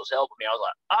one else was helping me. I was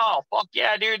like, oh, fuck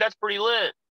yeah, dude, that's pretty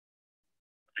lit.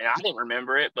 And I didn't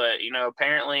remember it, but, you know,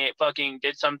 apparently it fucking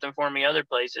did something for me other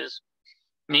places.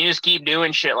 And you just keep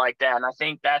doing shit like that. And I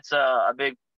think that's a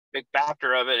big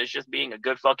factor of it is just being a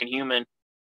good fucking human.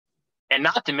 And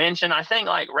not to mention, I think,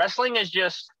 like, wrestling is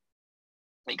just,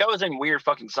 it goes in weird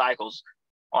fucking cycles.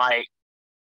 Like,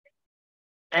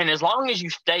 and as long as you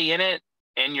stay in it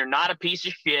and you're not a piece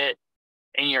of shit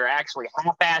and you're actually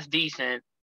half-ass decent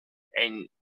and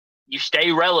you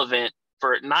stay relevant,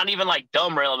 for not even like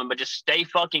dumb relevant, but just stay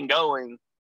fucking going,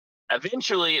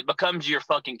 eventually it becomes your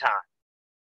fucking time.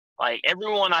 Like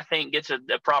everyone, I think, gets a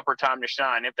proper time to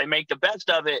shine. If they make the best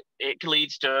of it, it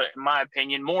leads to, in my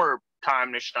opinion, more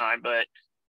time to shine. But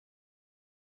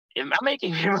am I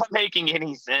making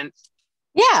any sense?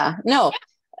 Yeah, no.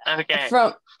 Okay.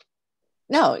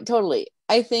 No, totally.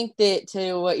 I think that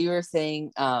to what you were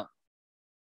saying,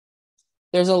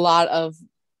 there's a lot of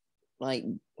like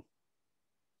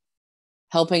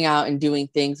helping out and doing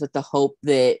things with the hope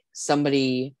that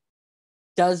somebody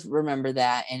does remember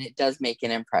that and it does make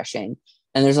an impression.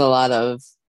 And there's a lot of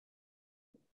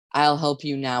I'll help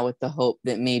you now with the hope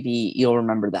that maybe you'll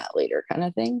remember that later kind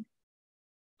of thing.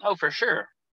 Oh, for sure.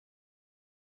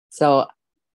 So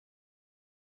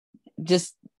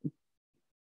just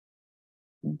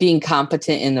being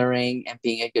competent in the ring and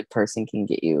being a good person can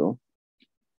get you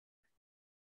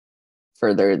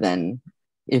further than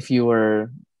if you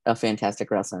were a fantastic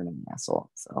wrestler and an asshole.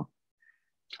 So,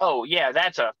 oh yeah,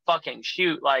 that's a fucking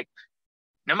shoot. Like,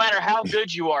 no matter how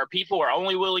good you are, people are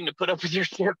only willing to put up with your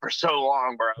shit for so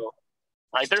long, bro.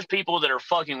 Like, there's people that are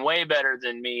fucking way better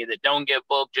than me that don't get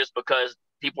booked just because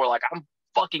people are like, I'm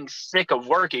fucking sick of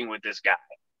working with this guy.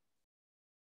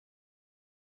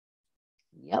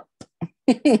 Yep.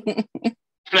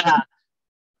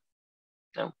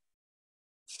 No.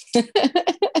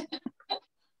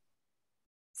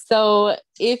 So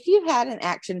if you had an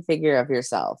action figure of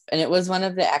yourself and it was one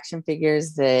of the action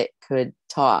figures that could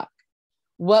talk,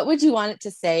 what would you want it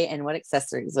to say and what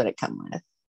accessories would it come with?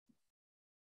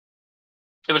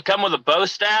 It would come with a bow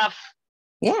staff.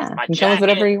 Yeah, you can come with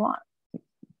whatever you want.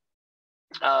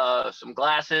 Some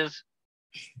glasses.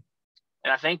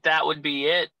 And I think that would be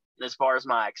it as far as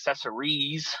my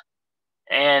accessories.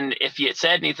 And if you had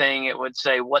said anything, it would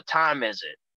say, what time is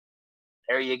it?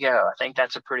 There you go. I think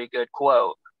that's a pretty good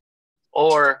quote.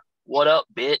 Or, what up,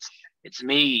 bitch? It's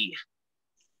me,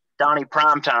 Donnie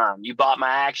Primetime. You bought my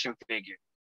action figure.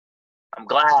 I'm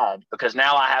glad, because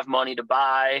now I have money to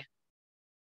buy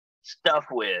stuff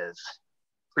with.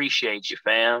 Appreciate you,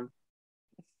 fam.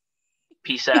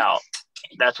 Peace out.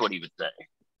 That's what he would say.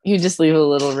 You just leave a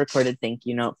little recorded thank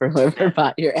you note for whoever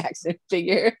bought your action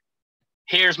figure.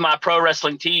 Here's my pro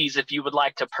wrestling tees if you would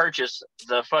like to purchase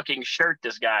the fucking shirt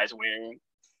this guy's wearing.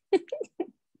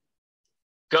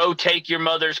 Go take your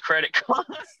mother's credit card.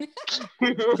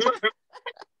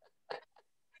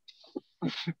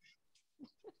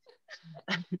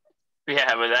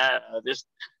 Yeah, with that, just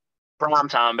prom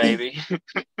time, baby.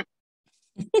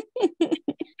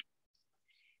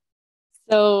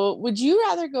 So, would you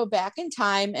rather go back in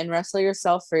time and wrestle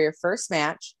yourself for your first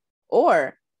match,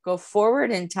 or go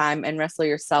forward in time and wrestle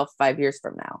yourself 5 years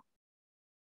from now?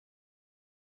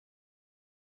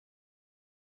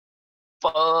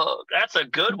 Fuck, that's a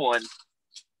good one.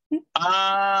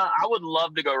 I would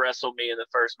love to go wrestle me in the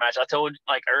first match. I told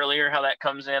like earlier how that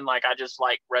comes in. Like, I just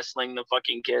like wrestling the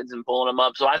fucking kids and pulling them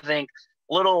up. So I think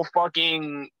little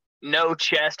fucking no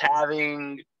chest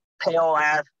having pale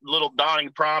ass little Donnie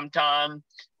Primetime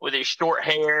with his short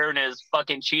hair and his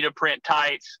fucking cheetah print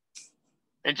tights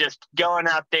and just going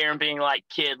out there and being like,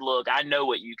 kid, look, I know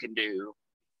what you can do.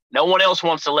 No one else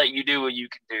wants to let you do what you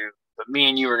can do, but me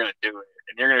and you are going to do it.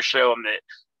 And you're going to show them that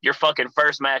your fucking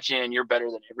first match in, you're better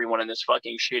than everyone in this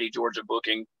fucking shitty Georgia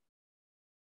booking.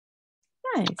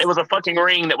 Nice. It was a fucking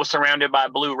ring that was surrounded by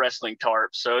blue wrestling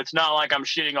tarps, so it's not like I'm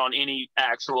shitting on any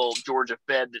actual Georgia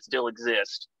Fed that still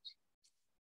exists.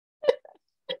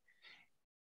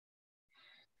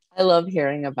 I love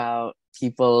hearing about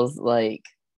people's like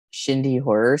shindy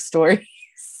horror stories.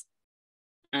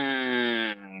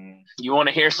 You want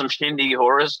to hear some shindy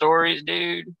horror stories,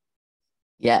 dude?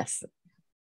 Yes.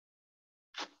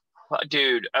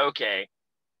 Dude, okay.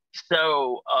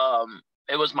 So,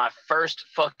 it was my first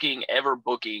fucking ever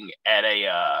booking at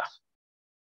a,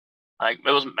 like,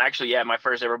 it was actually, yeah, my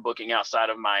first ever booking outside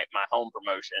of my home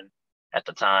promotion at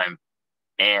the time.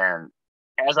 And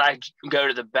as I go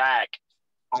to the back,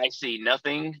 I see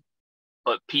nothing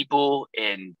but people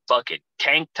in fucking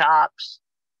tank tops,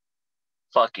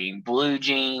 fucking blue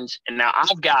jeans. And now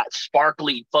I've got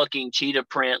sparkly fucking cheetah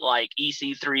print, like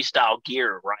EC3 style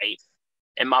gear, right?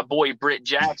 And my boy Britt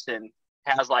Jackson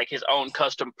has like his own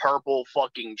custom purple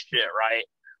fucking shit, right?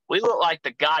 We look like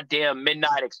the goddamn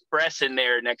Midnight Express in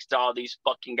there next to all these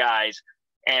fucking guys.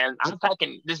 And I'm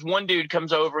fucking, this one dude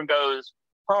comes over and goes,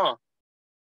 huh,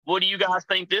 what do you guys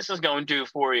think this is going to do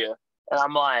for you? And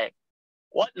I'm like,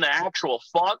 what in the actual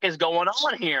fuck is going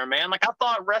on here, man? Like, I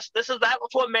thought that was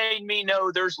what made me know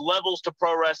there's levels to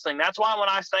pro wrestling. That's why when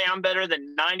I say I'm better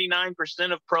than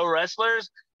 99% of pro wrestlers,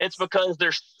 it's because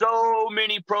there's so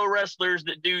many pro wrestlers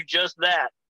that do just that.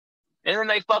 And then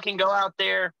they fucking go out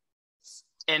there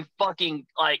and fucking,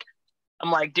 like,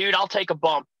 I'm like, dude, I'll take a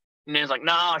bump. And he's like,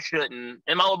 nah, I shouldn't.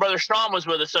 And my little brother Strom was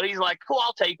with us, so he's like, cool,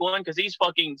 I'll take one, because he's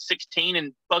fucking 16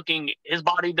 and fucking his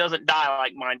body doesn't die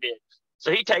like mine did.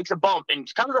 So he takes a bump, and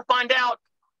comes to find out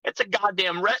it's a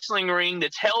goddamn wrestling ring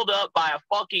that's held up by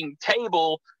a fucking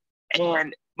table,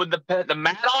 and with the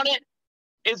mat on it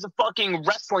is a fucking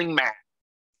wrestling mat.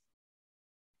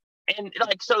 And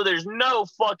like, so there's no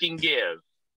fucking give.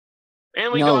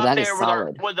 And we go out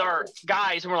there with our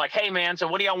guys, and we're like, hey man, so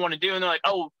what do y'all want to do? And they're like,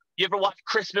 oh, you ever watch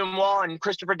Chris Benoit and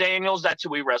Christopher Daniels? That's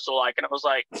who we wrestle like. And I was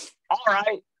like, all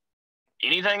right.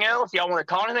 anything else? Y'all want to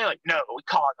call anything? Like, no, we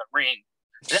call it the ring.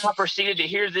 And then I proceeded to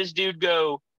hear this dude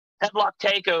go, headlock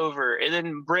takeover. And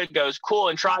then Britt goes, cool,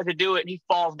 and tries to do it, and he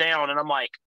falls down. And I'm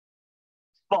like,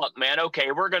 fuck, man,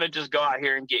 okay, we're going to just go out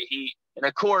here and get heat. And,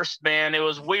 of course, man, it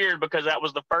was weird because that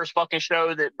was the first fucking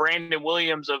show that Brandon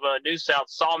Williams of New South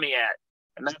saw me at.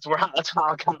 And that's how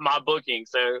I got my booking.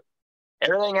 So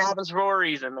everything happens for a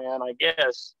reason, man, I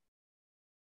guess.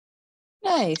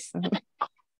 Nice.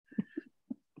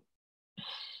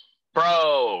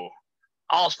 Bro,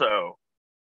 also,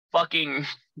 fucking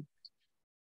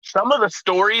some of the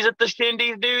stories at the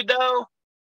Shindies, dude, though,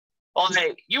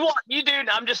 like, dude,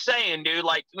 I'm just saying, dude,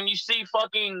 like, when you see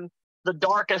fucking the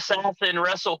Dark Assassin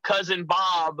wrestle Cousin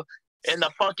Bob in the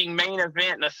fucking main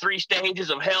event in the 3 Stages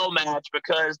of Hell match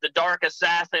because the Dark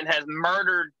Assassin has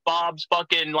murdered Bob's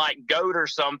fucking, like, goat or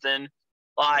something,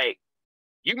 like,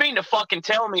 you mean to fucking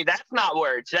tell me that's not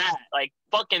where it's at? Like,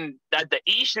 fucking, that the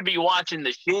E should be watching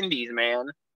the Shindies, man.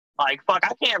 Like, fuck,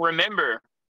 I can't remember,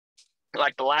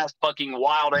 like, the last fucking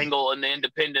wild angle in the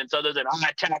Independence other than I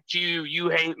attacked you, you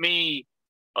hate me.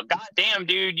 But goddamn,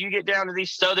 dude, you get down to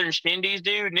these Southern Shindies,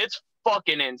 dude, and it's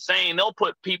fucking insane. They'll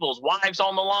put people's wives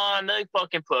on the line. They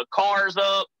fucking put cars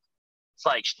up. It's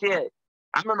like, shit.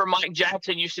 I remember Mike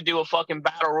Jackson used to do a fucking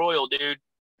battle royal, dude.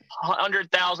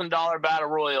 $100,000 battle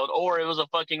royal, or it was a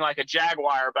fucking like a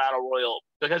Jaguar battle royal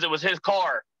because it was his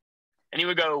car. And he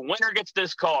would go, winner gets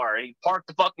this car. And he parked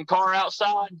the fucking car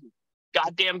outside.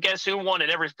 Goddamn, guess who won it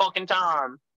every fucking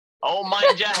time? Old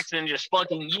Mike Jackson just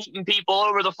fucking yeeting people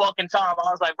over the fucking top.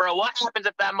 I was like, bro, what happens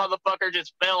if that motherfucker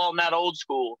just fell on that old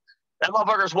school? That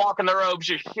motherfucker's walking the ropes,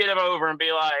 just shit him over and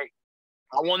be like,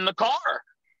 I won the car.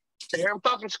 Fair and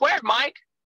fucking square, Mike.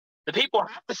 The people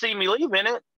have to see me leave in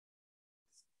it.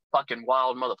 Fucking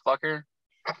wild motherfucker.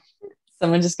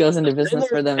 Someone just goes into business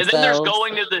for themselves. And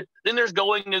then there's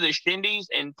going to the Shindies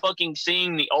and fucking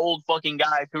seeing the old fucking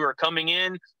guys who are coming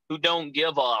in who don't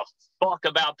give a fuck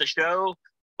about the show.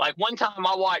 Like, one time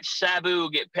I watched Sabu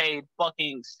get paid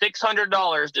fucking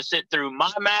 $600 to sit through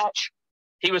my match.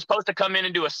 He was supposed to come in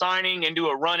and do a signing and do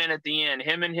a run-in at the end.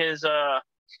 Him and his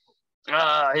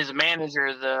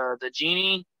manager, the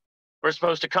Genie, were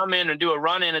supposed to come in and do a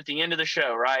run-in at the end of the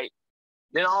show, right?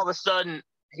 Then all of a sudden,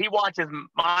 he watches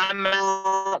my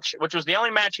match, which was the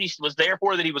only match he was there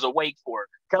for that he was awake for.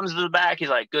 Comes to the back, he's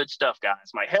like, good stuff,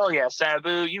 guys. I'm like, hell yeah,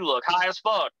 Sabu, you look high as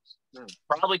fuck.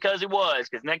 Probably because he was,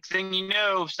 because next thing you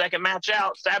know, second match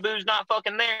out, Sabu's not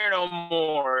fucking there no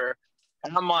more.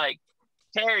 And I'm like,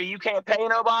 Terry, you can't pay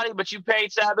nobody, but you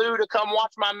paid Sabu to come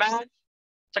watch my match?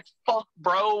 It's like, fuck,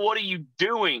 bro, what are you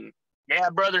doing? Yeah,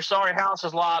 brother, sorry, house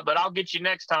is lot, but I'll get you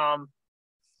next time.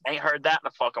 Ain't heard that in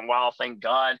a fucking while, thank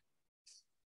God.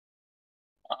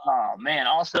 Oh, man.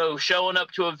 Also, showing up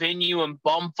to a venue in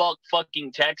bumfuck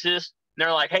fucking Texas, and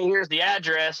they're like, hey, here's the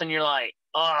address, and you're like,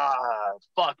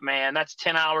 fuck, man, that's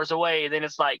 10 hours away. Then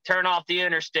it's like, turn off the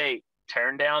interstate,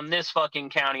 turn down this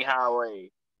fucking county highway,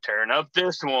 turn up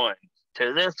this one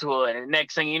to this one, and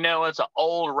next thing you know, it's an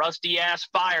old rusty-ass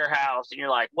firehouse, and you're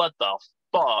like, what the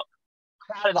fuck?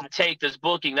 How did I take this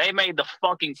booking? They made the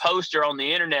fucking poster on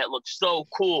the internet look so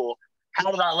cool. How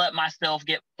did I let myself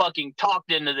get fucking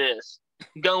talked into this?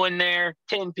 Go in there,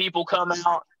 10 people come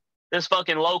out. This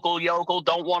fucking local yokel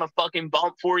don't want to fucking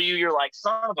bump for you. You're like,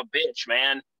 son of a bitch,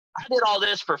 man. I did all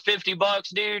this for $50,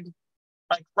 dude.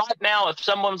 Like, right now, if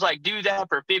someone's like, do that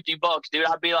for $50, dude,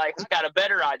 I'd be like, I got a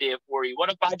better idea for you.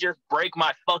 What if I just break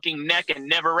my fucking neck and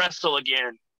never wrestle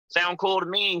again? Sound cool to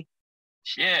me?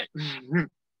 Shit.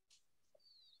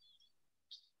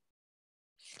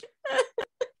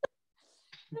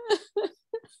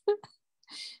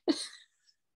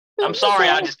 I'm sorry,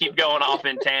 I just keep going off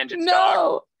in tangents. No,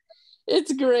 dog.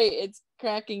 It's great. It's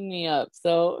cracking me up.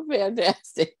 So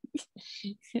fantastic.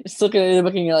 Just looking at the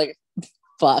book and you're like,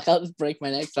 fuck, I'll just break my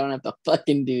neck so I don't have to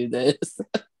fucking do this.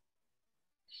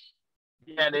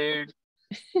 Yeah, dude.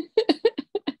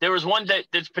 There was one that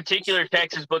this particular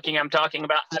Texas booking I'm talking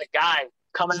about had a guy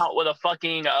come out with a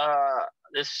fucking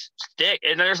this stick,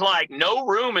 and there's like no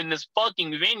room in this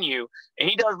fucking venue, and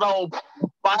he does the whole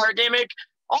fire gimmick,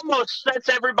 almost sets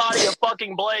everybody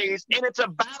fucking blaze, and it's a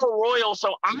battle royal,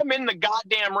 so I'm in the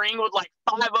goddamn ring with like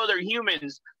 5 other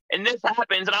humans, and this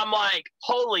happens, and I'm like,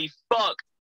 holy fuck,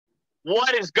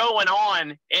 what is going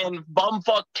on in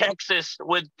bumfuck Texas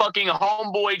with fucking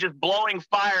homeboy just blowing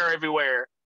fire everywhere?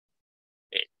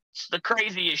 It's the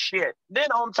craziest shit.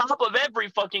 Then on top of every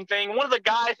fucking thing, one of the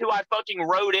guys who I fucking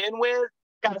rode in with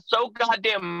got so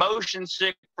goddamn motion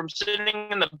sick from sitting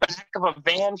in the back of a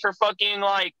van for fucking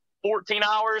like 14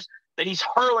 hours that he's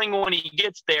hurling when he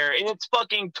gets there, and it's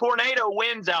fucking tornado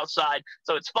winds outside.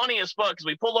 So it's funny as fuck because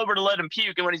we pull over to let him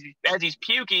puke, and as he's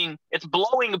puking, it's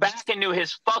blowing back into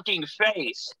his fucking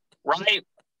face, right?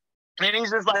 And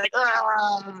he's just like,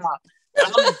 ah.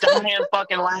 And I'm dying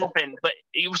fucking laughing.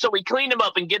 So we cleaned him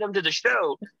up and get him to the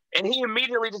show, and he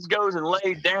immediately just goes and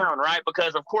laid down, right?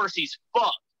 Because of course he's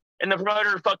fucked. And the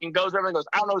promoter fucking goes over and goes,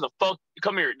 I don't know who the fuck.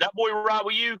 Come here. That boy ride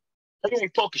with you? He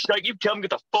ain't fucking straight. You tell him get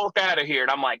the fuck out of here.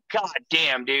 And I'm like, God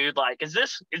damn, dude. Like, is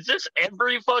this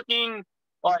every fucking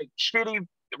like shitty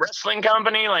wrestling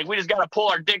company? Like, we just gotta pull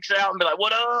our dicks out and be like,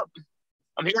 what up?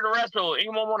 I'm here to wrestle.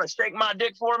 Anyone want to shake my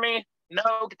dick for me? No,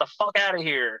 get the fuck out of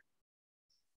here.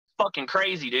 Fucking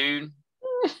crazy, dude.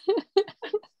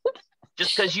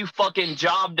 Just because you fucking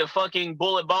jobbed to fucking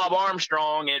Bullet Bob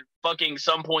Armstrong at fucking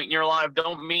some point in your life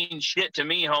don't mean shit to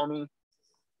me, homie.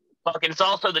 Fucking, it's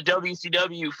also the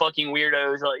WCW fucking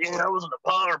weirdos. Like, yeah, I was in the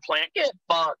power plant. Get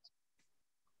fucked.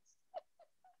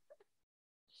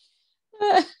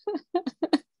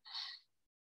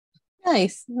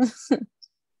 Nice.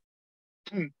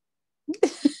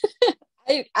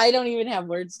 I don't even have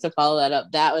words to follow that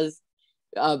up. That was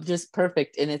just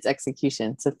perfect in its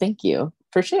execution. So thank you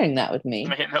for sharing that with me.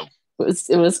 Man, no.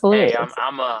 It was hilarious. Hey,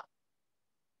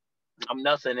 I'm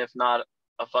nothing if not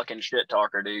a fucking shit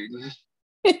talker, dude.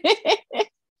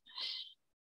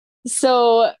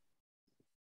 So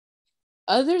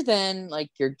other than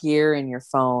like your gear and your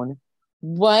phone,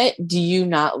 what do you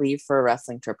not leave for a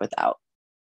wrestling trip without?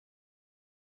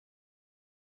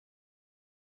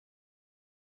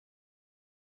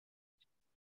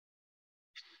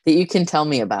 That you can tell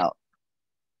me about.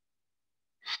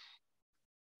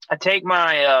 I take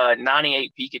my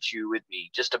 98 Pikachu with me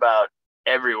just about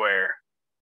everywhere.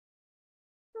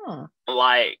 Huh.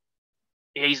 Like,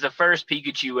 he's the first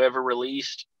Pikachu ever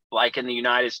released, like, in the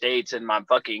United States, and my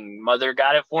fucking mother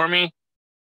got it for me.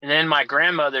 And then my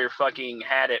grandmother fucking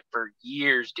had it for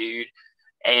years, dude.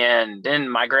 And then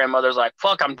my grandmother's like,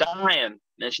 fuck, I'm dying. And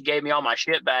then she gave me all my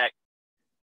shit back.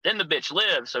 Then the bitch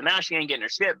lived, so now she ain't getting her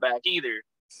shit back either.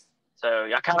 So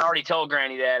I kind of already told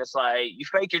Granny that. It's like, you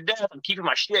fake your death, I'm keeping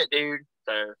my shit, dude.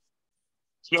 So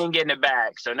she ain't getting it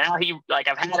back. So now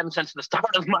I've had him since the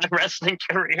start of my wrestling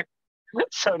career.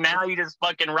 So now he just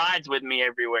fucking rides with me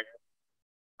everywhere.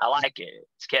 I like it.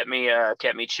 It's kept me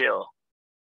chill.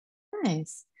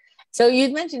 Nice. So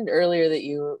you'd mentioned earlier that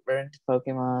you were into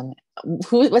Pokemon.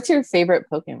 What's your favorite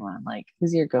Pokemon? Like,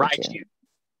 who's your go-to? Raichu.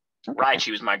 Okay. Raichu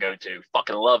was my go-to.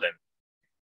 Fucking love him.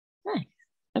 Nice.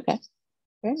 Okay.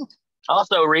 Very nice.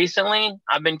 Also, recently,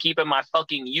 I've been keeping my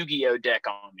fucking Yu-Gi-Oh deck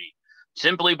on me.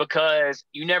 Simply because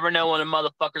you never know when a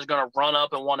motherfucker's going to run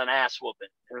up and want an ass whooping.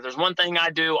 If there's one thing I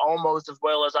do almost as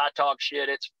well as I talk shit,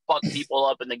 it's fuck people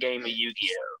up in the game of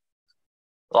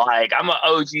Yu-Gi-Oh! Like, I'm an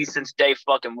OG since day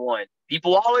fucking one.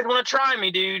 People always want to try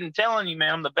me, dude. I'm telling you,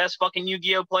 man, I'm the best fucking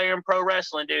Yu-Gi-Oh player in pro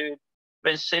wrestling, dude.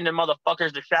 Been sending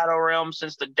motherfuckers to Shadow Realm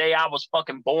since the day I was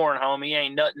fucking born, homie.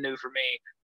 Ain't nothing new for me.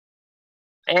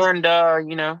 And,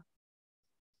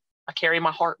 I carry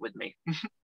my heart with me.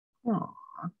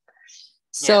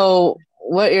 So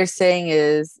what you're saying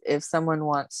is if someone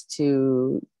wants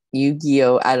to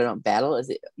Yu-Gi-Oh, I don't know, battle, is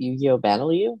it Yu-Gi-Oh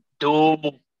battle you?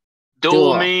 Duel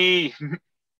me.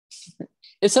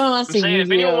 If someone wants to Yu-Gi-Oh,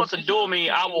 if anyone wants to duel me,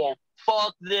 I will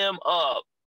fuck them up.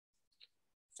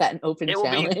 Is that an open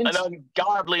challenge? It will be an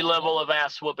ungodly level of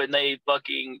ass whooping they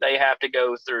have to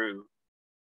go through.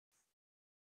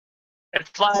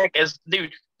 It's like,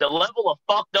 dude, the level of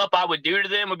fucked up I would do to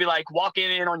them would be like walking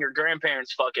in on your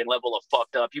grandparents' fucking level of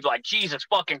fucked up. You'd be like, Jesus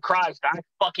fucking Christ, I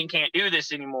fucking can't do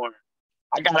this anymore.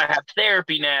 I gotta have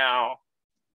therapy now.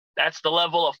 That's the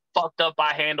level of fucked up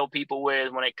I handle people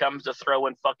with when it comes to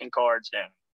throwing fucking cards down.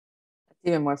 It's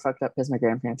even more fucked up because my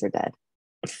grandparents are dead.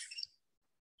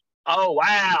 Oh,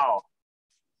 wow.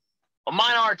 Well,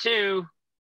 mine are too,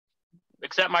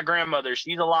 except my grandmother.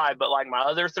 She's alive, but like my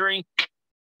other three.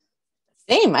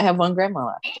 Same. I have one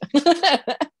grandma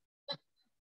left.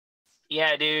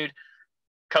 Yeah, dude.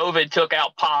 COVID took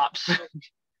out Pops.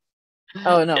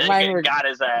 Oh, no. Mine got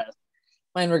his ass.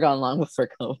 Mine were gone long before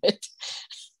COVID.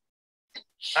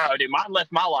 Oh, dude. Mine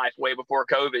left my life way before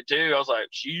COVID, too. I was like,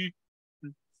 to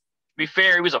be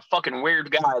fair, he was a fucking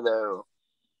weird guy, though.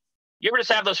 You ever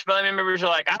just have those family members who are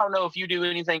like, I don't know if you do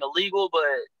anything illegal, but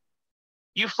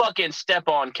you fucking step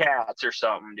on cats or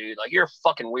something, dude. Like, you're a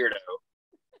fucking weirdo.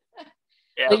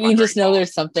 Yeah, like you just know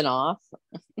there's something off.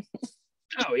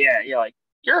 Oh, yeah. Yeah, like,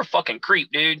 you're a fucking creep,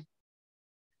 dude.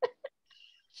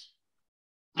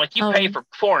 Like, you pay for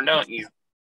porn, don't you?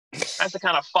 That's the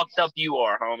kind of fucked up you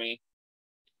are, homie.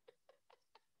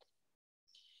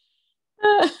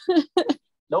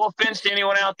 No offense to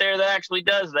anyone out there that actually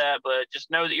does that, but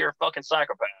just know that you're a fucking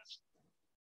psychopath.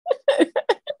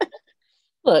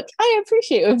 Look, I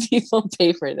appreciate when people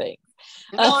pay for things.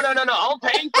 No. All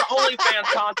paying for OnlyFans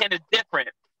content is different.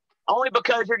 Only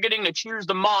because you're getting to choose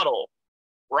the model,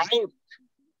 right?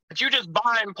 But you just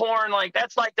buying porn, like,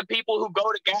 that's like the people who go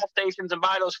to gas stations and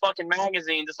buy those fucking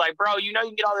magazines. It's like, bro, you know you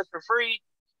can get all this for free.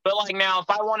 But, like, now, if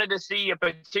I wanted to see a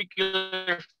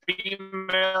particular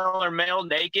female or male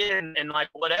naked and like,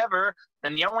 whatever,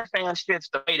 then the OnlyFans shit's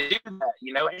the way to do that,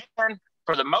 you know? And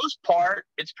for the most part,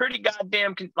 it's pretty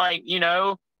goddamn, like, you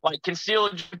know, like,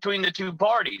 concealed between the two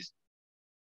parties.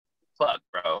 Fuck,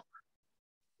 bro.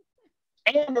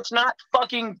 And it's not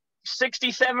fucking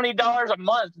 $60-$70 a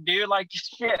month, dude. Like,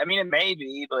 shit. I mean, it may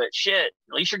be, but shit.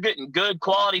 At least you're getting good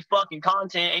quality fucking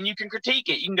content, and you can critique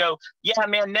it. You can go, yeah,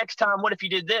 man, next time, what if you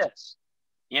did this?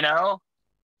 You know?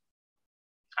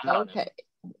 Okay.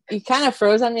 You kind of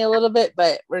froze on me a little bit,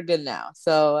 but we're good now.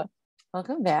 So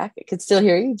welcome back. I could still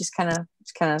hear you, just kind of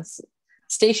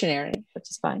stationary, which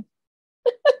is fine.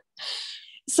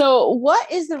 So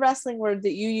what is the wrestling word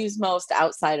that you use most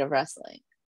outside of wrestling?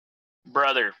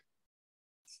 Brother.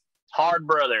 Hard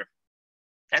brother.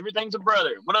 Everything's a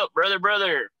brother. What up, brother?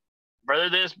 Brother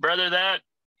this, brother that.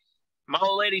 My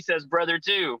old lady says brother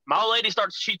too. My old lady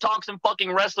she talks in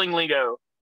fucking wrestling lingo.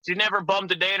 She never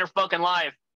bumped a day in her fucking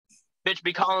life. Bitch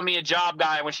be calling me a job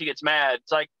guy when she gets mad.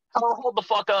 It's like, oh, hold the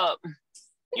fuck up.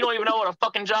 You don't even know what a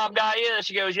fucking job guy is.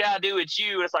 She goes, yeah, I do. It's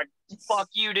you. And it's like, fuck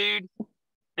you, dude.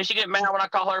 And she get mad when I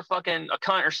call her fucking a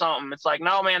cunt or something. It's like,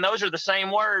 no, man, those are the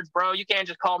same words, bro. You can't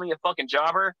just call me a fucking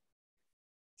jobber.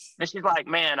 And she's like,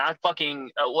 man, I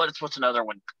fucking, what's another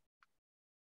one?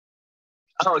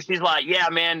 Oh, she's like, yeah,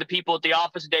 man, the people at the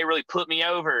office today really put me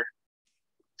over.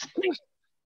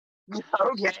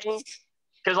 Okay.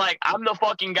 Because, like, I'm the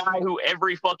fucking guy who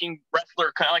every fucking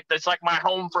wrestler, like, that's like my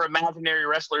home for imaginary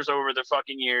wrestlers over the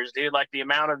fucking years, dude. Like, the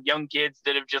amount of young kids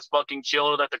that have just fucking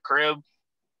chilled at the crib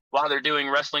while they're doing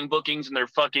wrestling bookings and their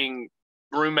fucking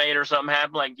roommate or something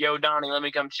happened, like, yo, Donnie, let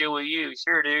me come chill with you.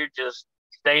 Sure, dude, just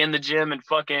stay in the gym and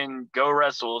fucking go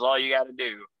wrestle is all you got to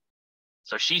do.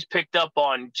 So she's picked up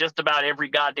on just about every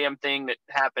goddamn thing that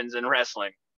happens in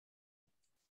wrestling.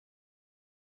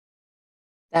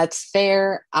 That's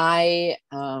fair. I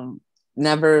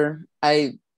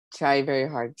try very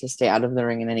hard to stay out of the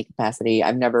ring in any capacity.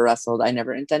 I've never wrestled. I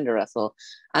never intend to wrestle.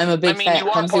 I'm a big fat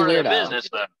clumsy weirdo. You are part of the business,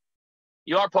 though.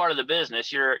 You are part of the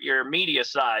business. Your media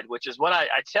side, which is what I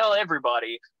tell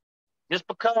everybody. Just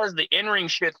because the in-ring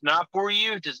shit's not for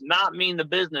you does not mean the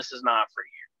business is not for you.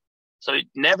 So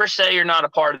never say you're not a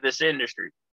part of this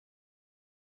industry.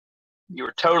 You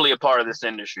are totally a part of this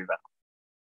industry, Val.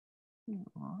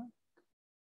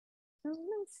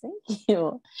 Oh, thank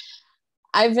you.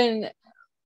 I've been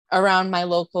around my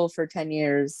local for 10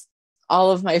 years.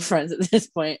 All of my friends at this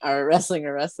point are wrestling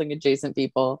or wrestling adjacent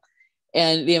people.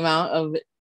 And the amount of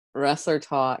wrestler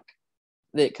talk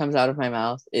that comes out of my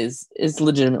mouth is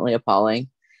legitimately appalling,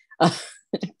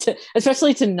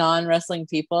 especially to non-wrestling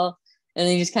people. And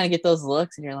then you just kind of get those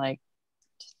looks and you're like,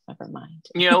 never mind.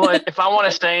 You know what? If I want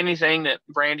to say anything that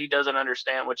Brandy doesn't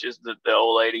understand, which is the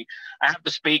old lady, I have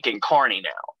to speak in Carney now.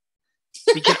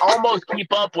 He can almost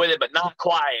keep up with it, but not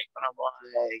quite. And I'm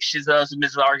like, she's us,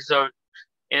 Miss Ark. So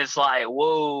it's like,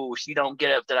 whoa, she don't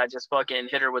get up that I just fucking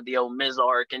hit her with the old Miss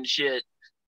Ark and shit.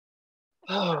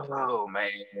 Oh, man.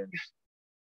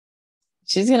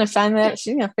 She's going to find that.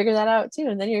 She's going to figure that out, too.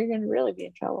 And then you're going to really be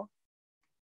in trouble.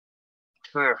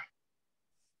 Sure.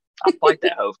 I'll fight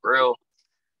that hoe for real.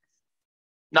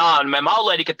 Nah, man, my old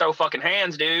lady could throw fucking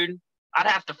hands, dude. I'd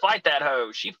have to fight that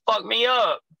hoe. She fucked me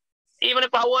up. Even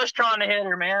if I was trying to hit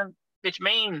her, man. Bitch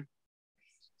mean.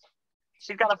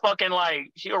 She's got a fucking,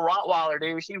 like, she a Rottweiler,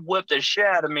 dude. She whipped the shit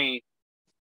out of me.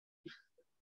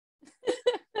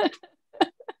 I'd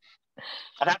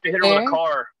have to hit her with a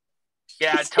car.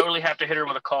 Yeah, I'd totally have to hit her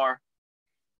with a car.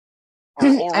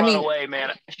 Or run away,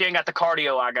 man. She ain't got the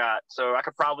cardio I got, so I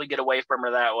could probably get away from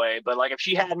her that way. But, like, if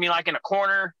she had me, like, in a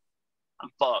corner, I'm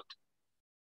fucked.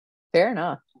 Fair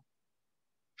enough.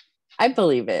 I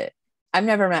believe it. I've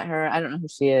never met her. I don't know who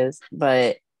she is,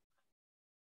 but...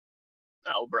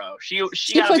 Oh, bro. She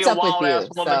gotta be a wild-ass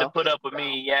woman to put up with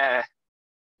me, yeah.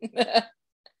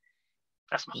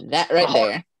 That's that right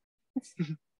there.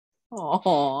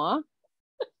 Aww.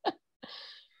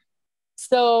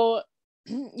 So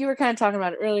you were kind of talking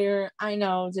about it earlier. I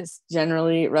know, just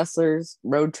generally wrestlers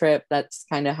road trip, that's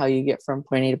kind of how you get from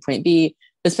point A to point B,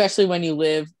 especially when you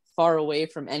live far away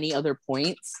from any other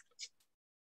points.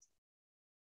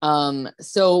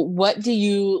 So what do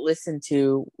you listen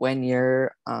to when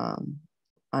you're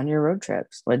on your road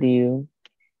trips? What do you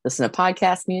listen to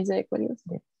podcast music? What do you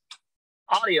listen to?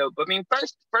 Audio, but I mean,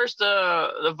 first,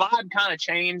 the vibe kind of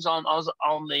changed on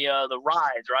the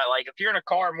rides, right? Like if you're in a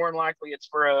car, more than likely it's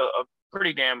for a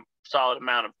pretty damn solid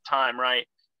amount of time, right?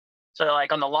 So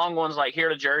like on the long ones, like here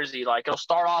to Jersey, like it'll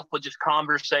start off with just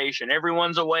conversation.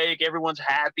 Everyone's awake, everyone's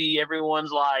happy,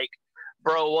 everyone's like,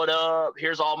 "Bro, what up?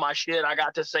 Here's all my shit I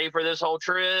got to say for this whole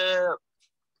trip."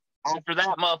 After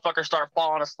that, motherfuckers start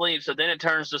falling asleep. So then it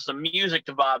turns to some music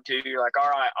to vibe to. You're like, all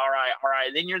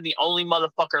right. Then you're the only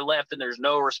motherfucker left and there's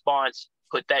no response.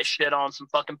 Put that shit on some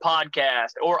fucking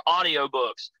podcast or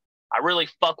audiobooks. I really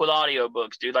fuck with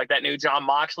audiobooks, dude. Like that new John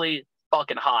Moxley,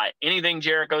 fucking hot. Anything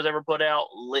Jericho's ever put out,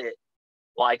 lit.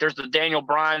 Like there's the Daniel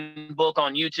Bryan book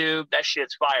on YouTube. That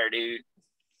shit's fire, dude.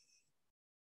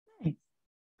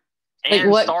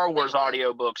 And Star Wars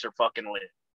audiobooks are fucking lit.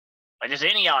 Like just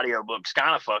any audiobook's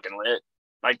kind of fucking lit.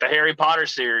 Like the Harry Potter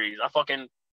series.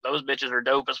 Those bitches are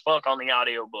dope as fuck on the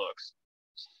audiobooks.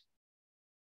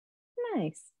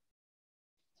 Nice.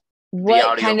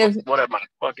 What kind of... What am I,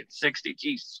 fucking 60?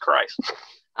 Jesus Christ.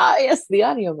 Ah, yes, the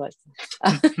audiobooks.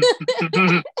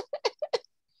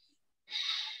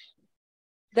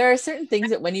 There are certain things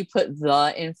that when you put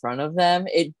the in front of them,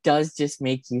 it does just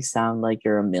make you sound like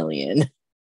you're a million.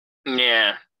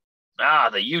 Yeah.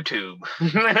 The YouTube.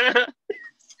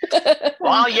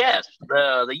 Well, yes,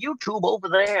 the YouTube over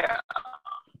there.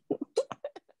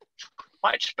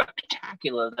 Quite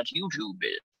spectacular, that YouTube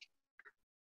is.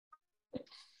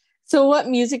 So what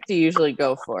music do you usually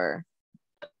go for?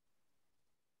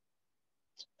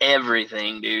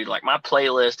 Everything, dude. Like my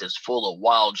playlist is full of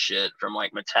wild shit, from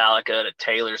like Metallica to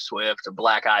Taylor Swift to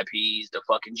Black Eyed Peas to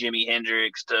fucking Jimi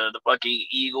Hendrix to the fucking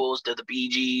Eagles to the Bee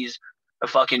Gees. The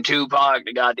fucking Tupac,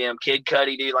 the goddamn Kid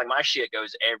Cudi, dude. Like, my shit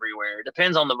goes everywhere. It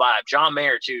depends on the vibe. John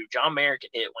Mayer, too. John Mayer can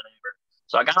hit whenever.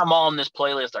 So I got them all in this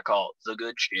playlist I call The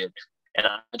Good Shit. And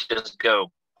I just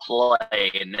go play,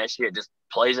 and that shit just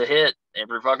plays a hit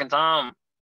every fucking time.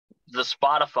 The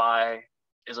Spotify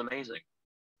is amazing.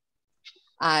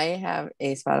 I have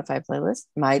a Spotify playlist.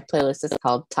 My playlist is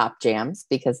called Top Jams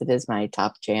because it is my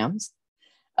top jams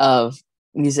of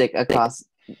music across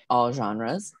all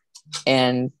genres.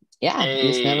 And yeah, you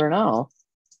just never know.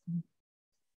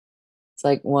 It's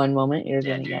like one moment you're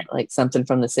going to get like something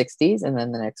from the 60s, and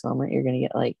then the next moment you're going to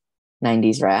get like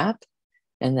 90s rap,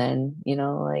 and then, you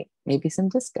know, like maybe some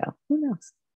disco. Who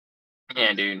knows?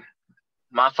 Yeah, dude.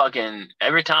 My fucking,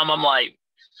 every time I'm like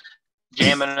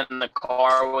jamming in the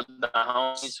car with the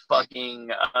homies, fucking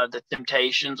the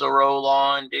Temptations will roll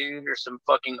on, dude, or some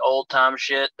fucking old time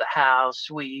shit. The How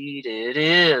Sweet It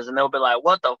Is. And they'll be like,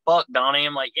 what the fuck, Donnie?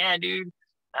 I'm like, yeah, dude.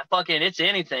 It's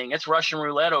anything. It's Russian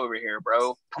roulette over here,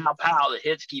 bro. Pow, pow. The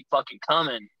hits keep fucking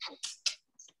coming.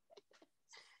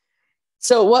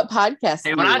 So what podcast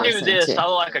dude, when I do this, I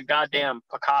look like a goddamn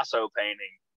Picasso painting.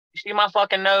 You see my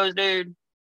fucking nose, dude?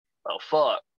 Oh,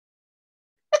 fuck.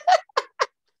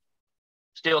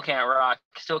 Still can't rock.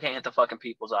 Still can't hit the fucking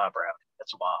people's eyebrow.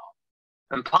 That's wild.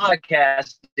 And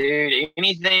podcasts, dude.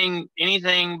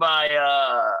 Anything by,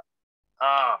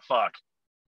 fuck.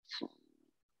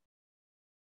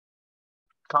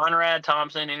 Conrad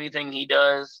Thompson, anything he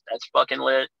does, that's fucking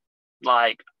lit.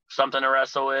 Like something to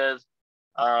wrestle with.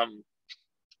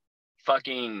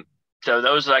 So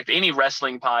those are like any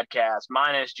wrestling podcast,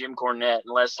 minus Jim Cornette,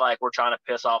 unless like we're trying to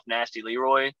piss off Nasty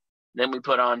Leroy. Then we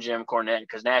put on Jim Cornette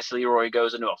because Nasty Leroy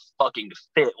goes into a fucking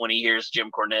fit when he hears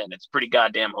Jim Cornette, and it's pretty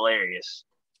goddamn hilarious.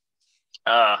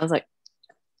 I was like,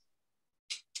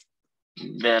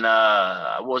 then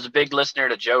I was a big listener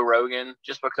to Joe Rogan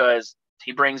just because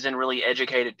he brings in really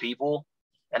educated people,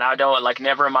 and I don't like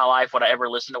never in my life would I ever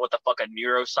listen to what the fuck a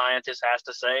neuroscientist has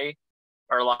to say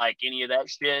or like any of that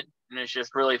shit. And it's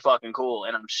just really fucking cool.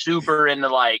 And I'm super into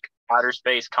like outer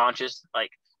space conscious,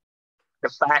 like the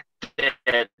fact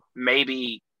that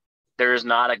maybe there's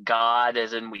not a God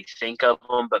as in we think of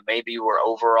them, but maybe we're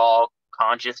overall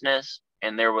consciousness.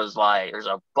 And there's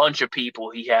a bunch of people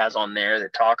he has on there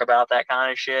that talk about that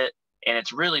kind of shit. And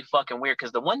it's really fucking weird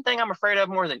because the one thing I'm afraid of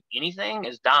more than anything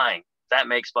is dying. That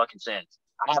makes fucking sense.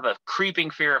 I have a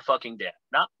creeping fear of fucking death.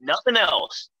 Nothing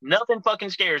else. Nothing fucking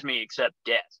scares me except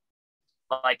death.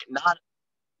 Like not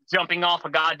jumping off a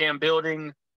goddamn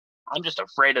building. I'm just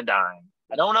afraid of dying.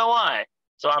 I don't know why.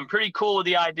 So I'm pretty cool with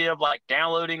the idea of like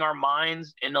downloading our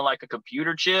minds into like a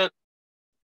computer chip.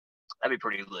 That'd be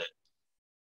pretty lit.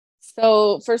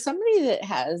 So for somebody that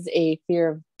has a fear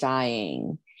of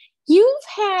dying, you've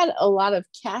had a lot of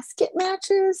casket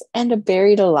matches and a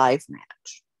buried alive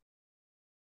match.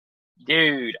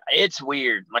 Dude, it's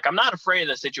weird. Like, I'm not afraid of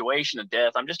the situation of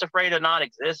death. I'm just afraid of not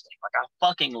existing. Like, I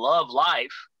fucking love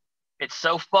life. It's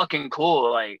so fucking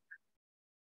cool. Like,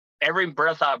 every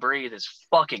breath I breathe is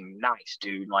fucking nice,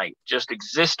 dude. Like, just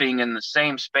existing in the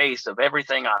same space of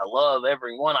everything I love,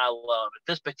 everyone I love at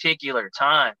this particular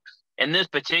time, in this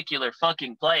particular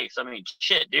fucking place. I mean,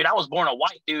 shit, dude, I was born a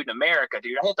white dude in America,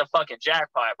 dude. I hit the fucking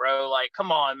jackpot, bro. Like,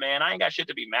 come on, man. I ain't got shit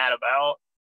to be mad about.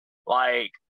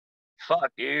 Like,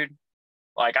 fuck, dude.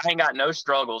 Like, I ain't got no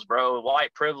struggles, bro.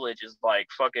 White privilege is like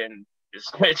fucking,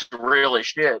 it's real as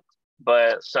shit.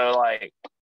 But so, like,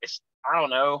 it's, I don't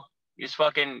know. It's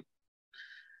fucking,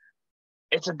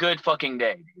 it's a good fucking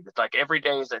day, dude. It's like every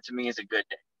day is, to me, is a good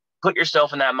day. Put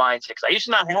yourself in that mindset. Because I used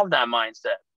to not have that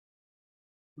mindset.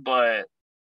 But,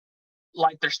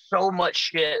 like, there's so much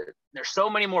shit. There's so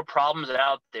many more problems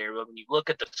out there. But when you look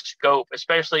at the scope,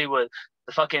 especially with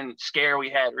the fucking scare we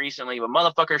had recently with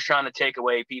motherfuckers trying to take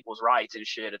away people's rights and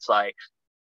shit, it's like,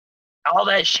 all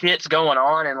that shit's going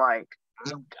on. And, like,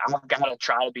 I've got to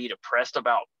try to be depressed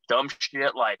about dumb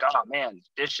shit like, oh man,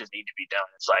 dishes need to be done.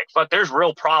 It's like, fuck, there's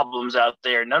real problems out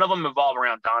there. None of them involve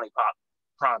around Donnie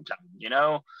Primetime, you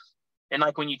know? And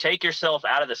like, when you take yourself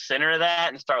out of the center of that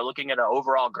and start looking at an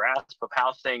overall grasp of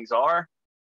how things are,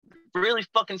 it really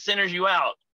fucking centers you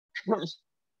out. That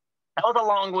was a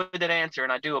long-winded answer,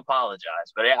 and I do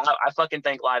apologize. But yeah, I fucking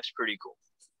think life's pretty cool.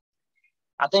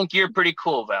 I think you're pretty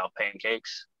cool, Val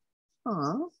Pancakes.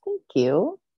 Oh, thank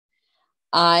you.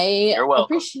 I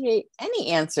appreciate any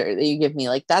answer that you give me.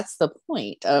 Like, that's the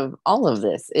point of all of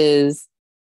this is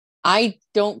I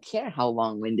don't care how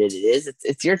long-winded it is.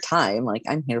 It's your time. Like,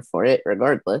 I'm here for it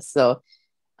regardless. So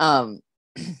I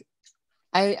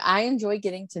enjoy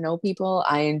getting to know people.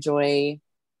 I enjoy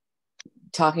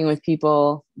talking with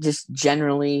people just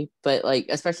generally, but like,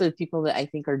 especially with people that I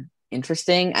think are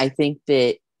interesting. I think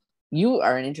that you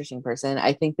are an interesting person.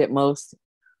 I think that most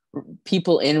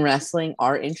people in wrestling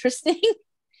are interesting.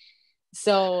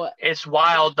 So it's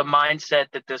wild, the mindset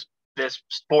that this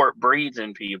sport breeds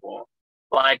in people.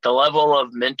 Like, the level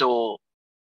of mental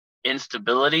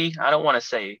instability, I don't want to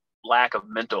say lack of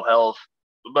mental health,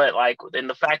 but like, in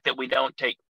the fact that we don't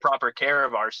take proper care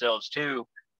of ourselves too,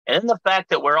 and the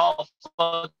fact that we're all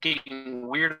fucking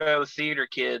weirdo theater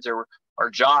kids or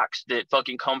jocks that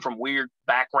fucking come from weird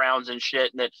backgrounds and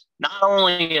shit, and that not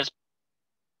only is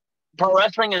pro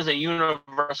wrestling is a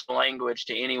universal language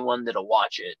to anyone that'll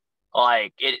watch it.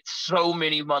 Like, it's so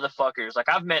many motherfuckers. Like,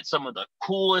 I've met some of the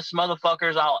coolest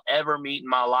motherfuckers I'll ever meet in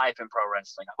my life in pro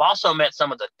wrestling. I've also met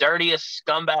some of the dirtiest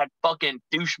scumbag fucking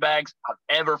douchebags I've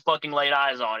ever fucking laid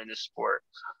eyes on in this sport.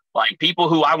 Like, people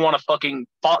who I want to fucking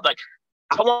fall, like,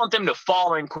 I want them to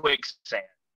fall in quicksand.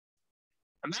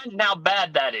 Imagine how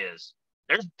bad that is.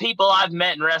 There's people I've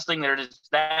met in wrestling that are just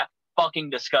that fucking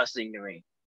disgusting to me.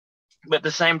 But at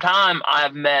the same time,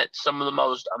 I've met some of the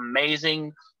most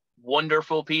amazing,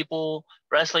 wonderful people.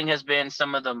 Wrestling has been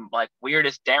some of the like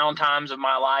weirdest downtimes of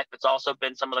my life. It's also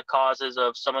been some of the causes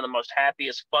of some of the most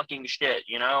happiest fucking shit,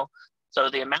 you know? So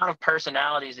the amount of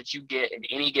personalities that you get in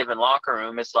any given locker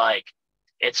room, it's like,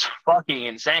 it's fucking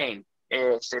insane.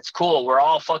 It's cool. We're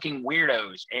all fucking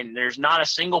weirdos, and there's not a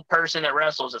single person that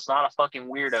wrestles that's not a fucking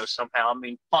weirdo somehow. I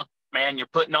mean, fuck, man, you're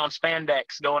putting on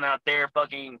spandex, going out there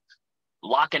fucking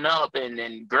locking up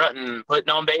and grunting, putting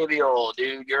on baby oil,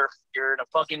 dude. You're in a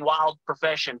fucking wild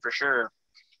profession for sure.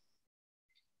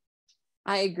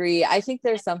 I agree. I think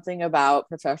there's something about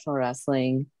professional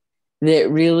wrestling that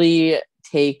really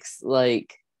takes,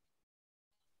 like,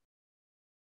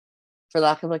 for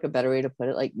lack of like a better way to put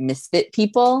it, like misfit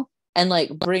people and like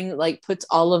bring, like, puts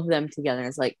all of them together.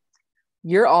 It's like,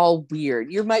 you're all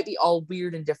weird. You might be all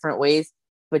weird in different ways,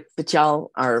 but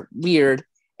y'all are weird.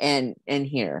 And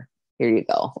here you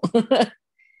go. And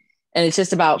it's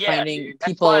just about finding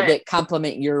people that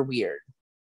complement your weird.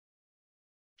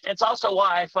 It's also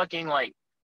why I fucking, like,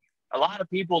 a lot of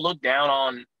people look down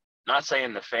on, not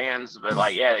saying the fans, but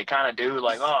like, yeah, they kind of do,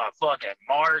 like, oh, fucking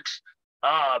marks.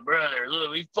 Ah, brother,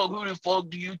 look, who the fuck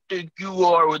do you think you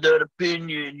are with that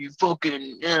opinion? You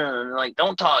fucking, like,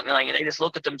 don't talk. Like, they just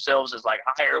look at themselves as, like,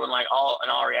 higher when, like, in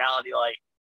all reality, like,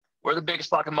 we're the biggest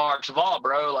fucking marks of all,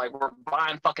 bro. Like, we're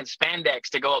buying fucking spandex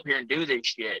to go up here and do this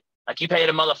shit. Like, you paid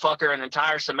a motherfucker an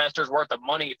entire semester's worth of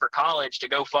money for college to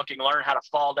go fucking learn how to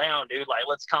fall down, dude. Like,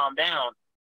 let's calm down.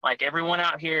 Like, everyone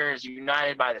out here is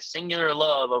united by the singular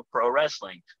love of pro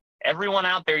wrestling. Everyone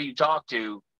out there you talk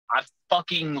to, I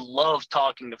fucking love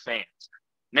talking to fans.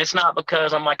 And it's not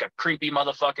because I'm like a creepy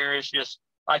motherfucker. It's just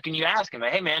like, when you ask them,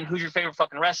 hey man, who's your favorite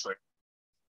fucking wrestler?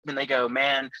 And they go,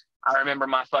 man, I remember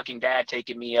my fucking dad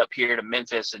taking me up here to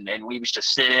Memphis and we used to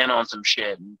sit in on some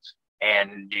shit.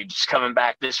 And dude, just coming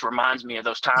back, this reminds me of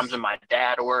those times when my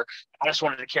dad or I just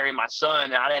wanted to carry my son.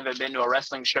 And I haven't been to a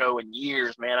wrestling show in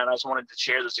years, man. And I just wanted to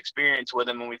share this experience with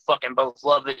him. And we fucking both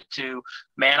love it too.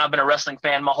 Man, I've been a wrestling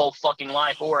fan my whole fucking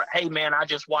life. Or, hey, man, I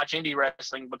just watch indie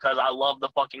wrestling because I love the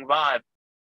fucking vibe.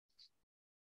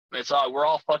 It's all, we're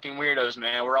all fucking weirdos,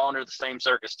 man. We're all under the same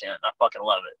circus tent. I fucking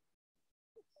love it.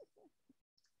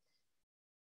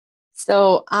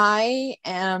 So I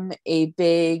am a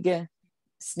big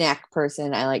snack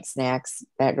person. I like snacks,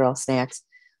 fat girl snacks.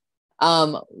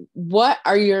 What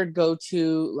are your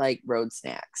go-to like road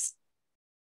snacks?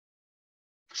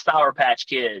 Sour Patch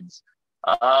Kids,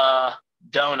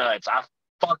 donuts. I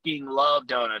fucking love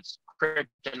donuts.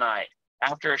 Kryptonite.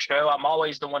 After a show, I'm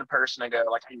always the one person to go,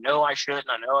 like, I know I shouldn't,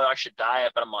 I know I should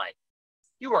diet, but I'm like,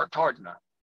 you worked hard enough.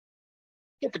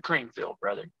 Get the cream filled,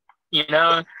 brother. You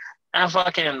know? I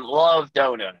fucking love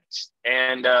donuts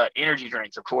and energy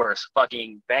drinks, of course.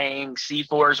 Fucking Bang,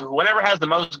 C4s, whatever has the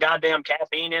most goddamn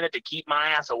caffeine in it to keep my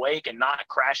ass awake and not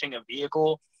crashing a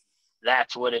vehicle.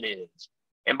 That's what it is.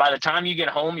 And by the time you get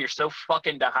home, you're so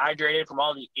fucking dehydrated from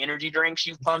all the energy drinks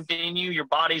you've pumped in you. Your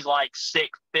body's like sick,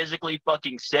 physically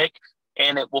fucking sick.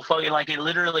 And it will fucking, like, it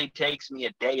literally takes me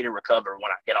a day to recover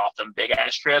when I get off them big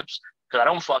ass trips because I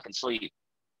don't fucking sleep.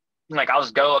 Like, I'll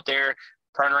just go up there,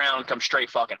 turn around, and come straight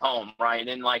fucking home, right? And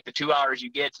then, like, the 2 hours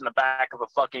you get in the back of a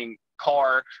fucking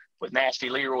car with Nasty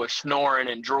Leroy snoring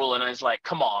and drooling, and it's like,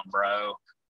 come on, bro.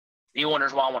 He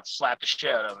wonders why I want to slap the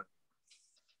shit out of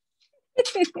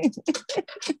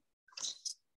it.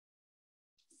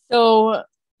 So,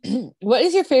 what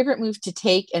is your favorite move to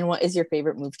take, and what is your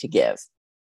favorite move to give?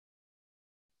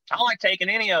 I don't like taking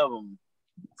any of them.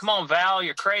 Come on, Val,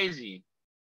 you're crazy.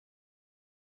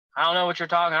 I don't know what you're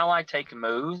talking. I don't like taking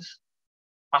moves.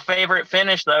 My favorite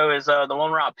finish, though, is the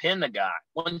one where I pin the guy.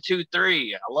 1, 2,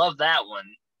 3. I love that one.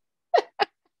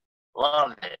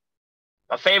 Love it.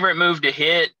 My favorite move to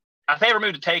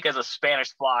take is a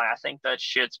Spanish fly. I think that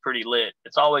shit's pretty lit.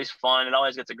 It's always fun. It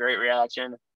always gets a great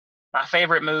reaction. My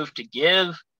favorite move to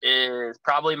give is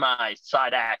probably my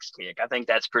side axe kick. I think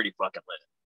that's pretty fucking lit.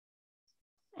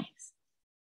 Nice.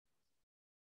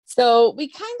 So we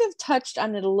kind of touched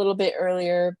on it a little bit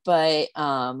earlier, but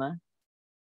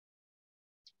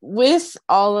with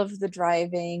all of the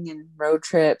driving and road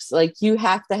trips, like, you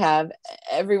have to have,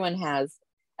 everyone has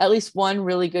at least one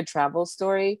really good travel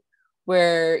story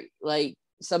where, like,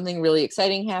 something really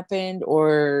exciting happened,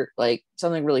 or like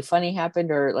something really funny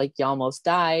happened, or like you almost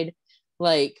died.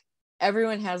 Like,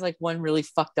 everyone has like one really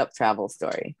fucked up travel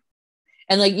story.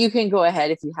 And like, you can go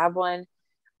ahead if you have one.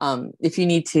 If you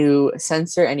need to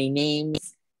censor any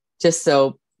names, just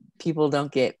so people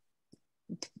don't get,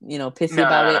 pissy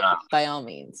about it, by all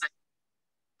means.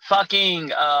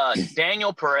 Fucking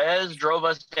Daniel Perez drove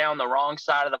us down the wrong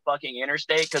side of the fucking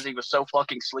interstate because he was so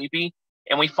fucking sleepy.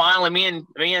 And we finally,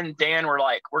 me and Dan were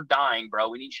like, we're dying, bro.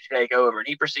 We need you to take over. And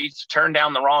he proceeds to turn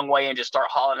down the wrong way and just start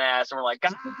hauling ass. And we're like,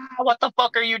 God, what the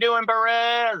fuck are you doing,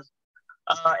 Perez?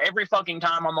 Every fucking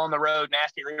time I'm on the road,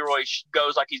 Nasty Leroy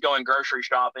goes like he's going grocery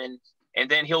shopping. And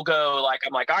then he'll go like,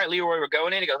 I'm like, all right, Leroy, we're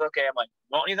going in. He goes, okay. I'm like,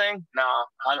 want anything? Nah.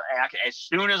 As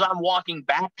soon as I'm walking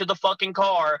back to the fucking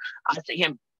car, I see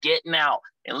him getting out.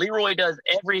 And Leroy does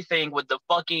everything with the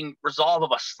fucking resolve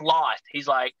of a sloth. He's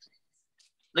like,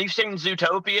 you've seen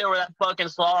Zootopia where that fucking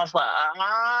sloth's like,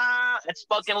 that's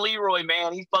fucking Leroy,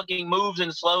 man. He fucking moves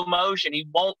in slow motion.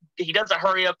 He doesn't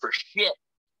hurry up for shit.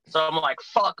 So I'm like,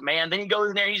 fuck, man. Then he goes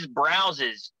in there, he just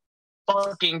browses.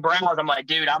 Fucking browse. I'm like,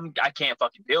 dude, I can't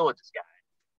fucking deal with this guy.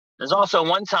 There's also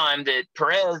one time that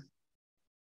Perez,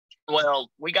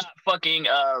 we got fucking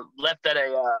left at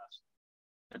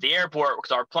the airport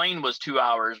because our plane was 2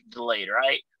 hours delayed,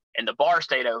 right? And the bar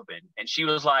stayed open. And she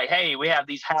was like, hey, we have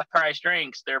these half-price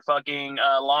drinks. They're fucking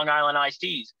Long Island iced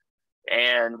teas.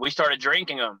 And we started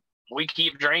drinking them. We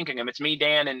keep drinking them. It's me,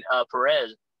 Dan, and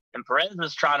Perez. And Perez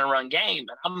is trying to run game.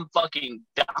 And I'm fucking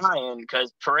dying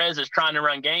because Perez is trying to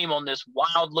run game on this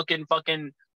wild-looking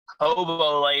fucking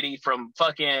hobo lady from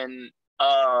fucking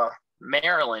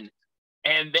Maryland.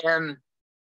 And then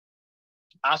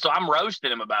so I'm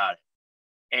roasting him about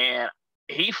it. And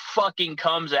he fucking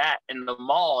comes in the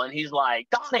mall and he's like,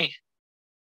 Donnie,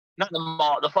 not the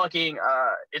mall, the fucking,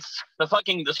 it's the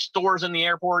fucking, the stores in the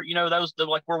airport,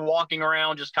 like we're walking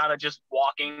around, just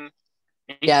walking.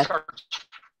 And he starts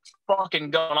fucking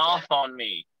going off on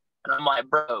me. And I'm like,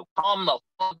 bro, calm the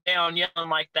fuck down yelling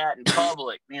like that in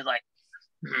public. And he's like,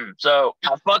 So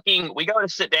we go to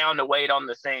sit down to wait on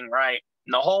the thing, right?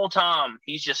 And the whole time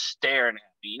he's just staring at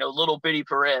me, little bitty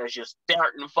Perez just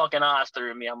darting fucking eyes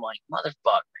through me. I'm like,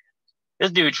 motherfucker,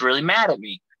 this dude's really mad at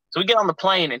me. So we get on the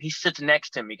plane, and he sits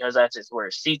next to me because that's where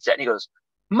his seat's at. And he goes,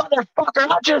 motherfucker,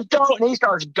 I just don't. And he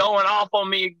starts going off on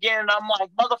me again. And I'm like,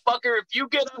 motherfucker, if you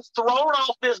get us thrown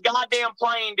off this goddamn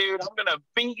plane, dude, I'm going to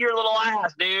beat your little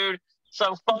ass, dude.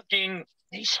 So fucking,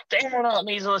 he's staring at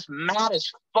me. He's just mad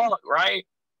as fuck, right?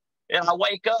 And I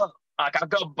wake up. Like, I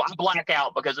black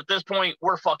out because at this point,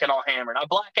 we're fucking all hammered. I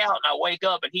black out and I wake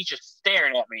up and he's just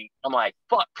staring at me. I'm like,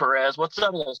 fuck, Perez, what's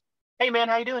up? He goes, hey, man,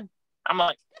 how you doing? I'm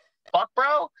like, fuck,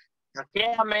 bro? He's like,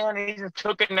 yeah, man, he just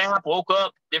took a nap, woke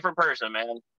up, different person,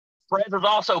 man. Perez was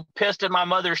also pissed in my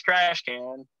mother's trash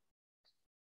can.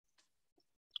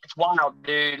 It's wild,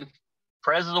 dude.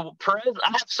 Perez,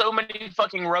 I have so many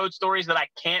fucking road stories that I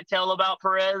can't tell about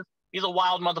Perez. He's a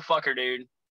wild motherfucker, dude.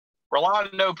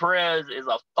 Rolando Perez is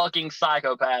a fucking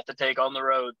psychopath to take on the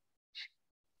road.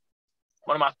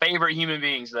 One of my favorite human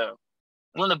beings, though.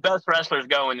 One of the best wrestlers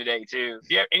going today, too.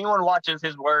 If anyone watches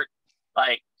his work,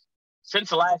 like, since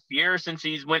the last year, since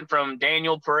he's went from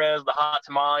Daniel Perez, the Hot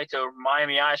Tamale, to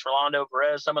Miami Ice, Rolando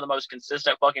Perez, some of the most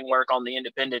consistent fucking work on the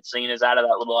independent scene is out of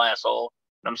that little asshole.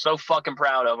 And I'm so fucking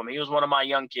proud of him. He was one of my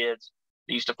young kids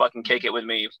that used to fucking kick it with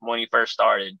me when he first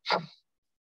started.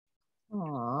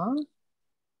 Aww.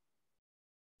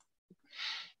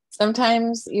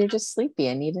 Sometimes you're just sleepy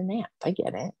and need a nap. I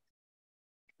get it.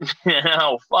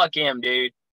 Oh, fuck him,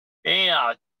 dude.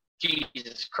 Yeah,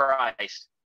 Jesus Christ.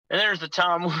 And there's a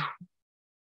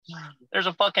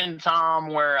fucking time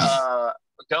where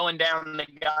going down the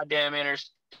goddamn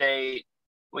interstate,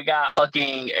 we got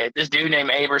fucking this dude named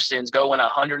Aberson's going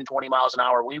 120 miles an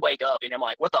hour. We wake up and I'm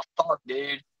like, what the fuck,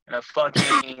 dude? And a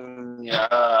fucking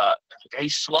he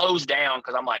slows down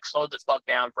because I'm like, slow the fuck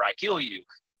down before I kill you.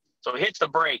 So he hits the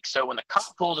brakes. So when the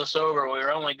cop pulls us over, we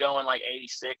were only going like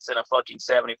 86 and a fucking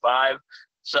 75.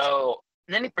 So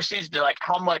then he proceeds to like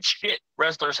how much shit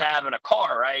wrestlers have in a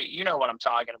car, right? You know what I'm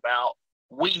talking about.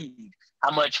 Weed. How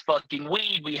much fucking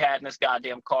weed we had in this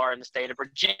goddamn car in the state of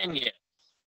Virginia.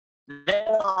 Then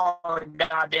all of a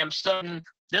goddamn sudden,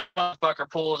 this motherfucker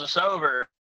pulls us over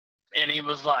and he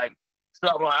was like,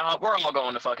 so, we're all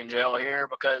going to fucking jail here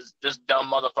because this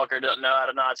dumb motherfucker doesn't know how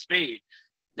to not speed.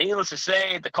 Needless to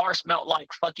say, the car smelled like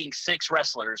fucking 6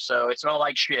 wrestlers, so it smelled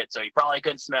like shit, so you probably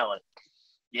couldn't smell it.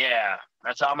 Yeah,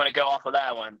 that's how I'm going to go off of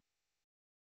that one.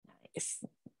 Nice.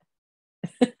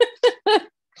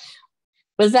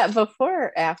 Was that before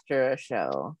or after a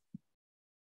show?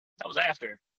 That was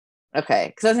after.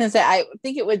 Okay, because I was going to say, I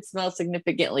think it would smell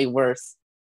significantly worse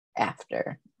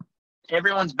after.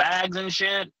 Everyone's bags and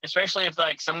shit, especially if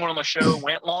like someone on the show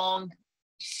went long.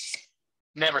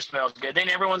 Never smells good. Then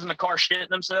everyone's in the car shitting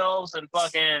themselves and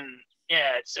fucking,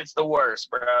 yeah, it's the worst,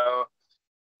 bro.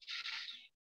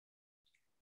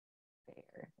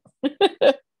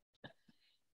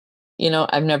 You know,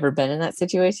 I've never been in that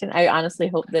situation. I honestly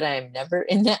hope that I'm never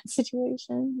in that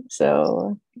situation.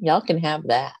 So y'all can have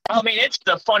that. I mean, it's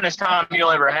the funnest time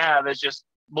you'll ever have. It's just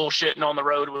bullshitting on the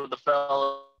road with the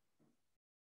fellow.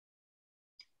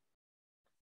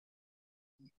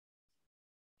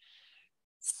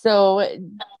 So,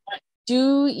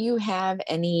 do you have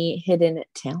any hidden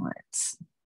talents?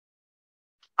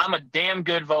 I'm a damn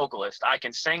good vocalist. I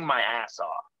can sing my ass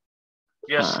off.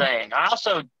 Just saying. I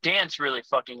also dance really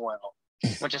fucking well,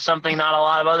 which is something not a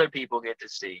lot of other people get to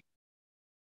see.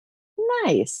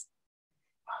 Nice.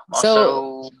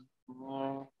 Also,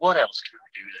 what else can I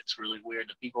do that's really weird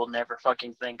that people never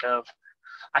fucking think of?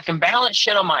 I can balance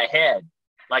shit on my head.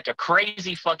 Like a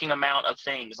crazy fucking amount of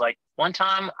things. Like one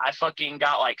time I fucking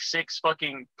got like 6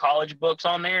 fucking college books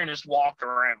on there and just walked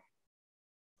around.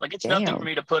 Like it's nothing for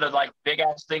me to put a like big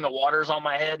ass thing of waters on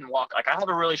my head and walk. Like I have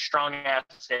a really strong ass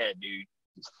head, dude.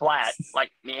 It's flat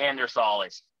like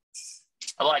Neanderthals.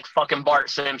 I like fucking Bart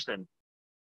Simpson.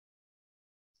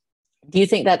 Do you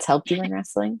think that's helped you in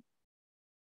wrestling?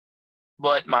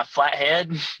 But my flat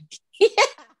head? Yeah.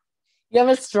 You have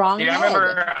a strong head.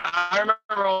 I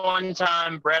remember one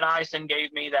time Brett Eisen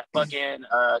gave me that fucking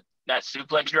that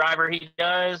suplex driver he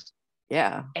does.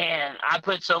 Yeah. And I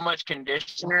put so much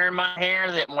conditioner in my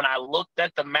hair that when I looked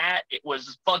at the mat, it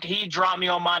was he dropped me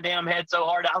on my damn head so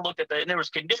hard. I looked at and there was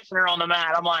conditioner on the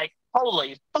mat. I'm like,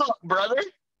 holy fuck, brother.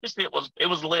 It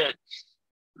was lit.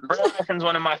 Brett Eisen's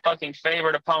one of my fucking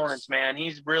favorite opponents, man.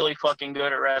 He's really fucking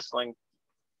good at wrestling.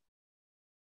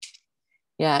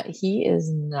 Yeah, he is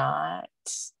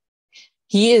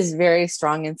very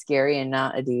strong and scary and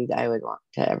not a dude I would want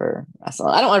to ever wrestle.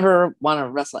 I don't ever want to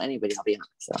wrestle anybody, I'll be honest.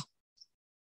 So.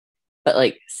 But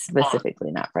like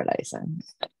specifically not Fred Eisen.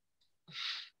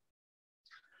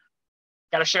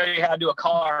 Gotta show you how to do a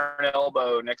collar and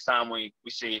elbow next time we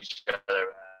see each other.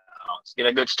 Let's get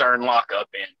a good stern lockup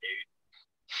in, dude.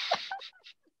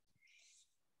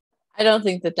 I don't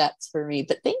think that that's for me,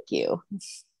 but thank you.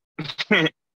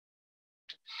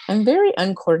 I'm very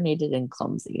uncoordinated and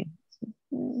clumsy.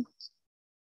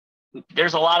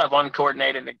 There's a lot of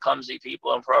uncoordinated and clumsy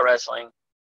people in pro wrestling.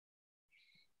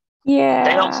 Yeah.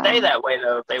 They don't stay that way,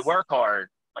 though. They work hard.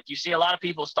 Like, you see a lot of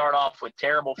people start off with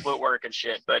terrible footwork and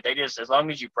shit, but they just, as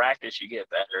long as you practice, you get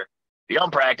better. If you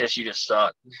don't practice, you just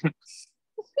suck.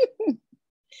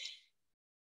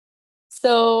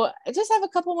 So I just have a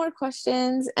couple more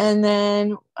questions, and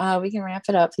then we can wrap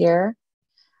it up here.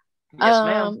 Yes,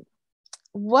 ma'am.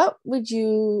 What would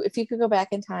you, if you could go back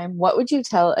in time, what would you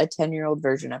tell a 10-year-old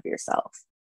version of yourself?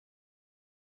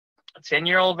 A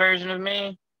 10-year-old version of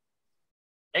me?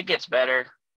 It gets better.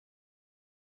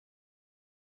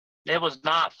 It was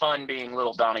not fun being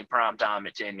little Donnie Primetime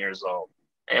at 10 years old.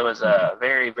 It was a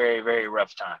very, very, very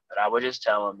rough time. But I would just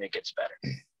tell him it gets better.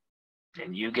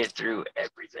 And you get through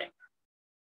everything.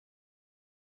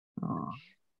 Aww.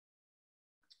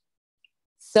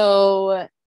 So,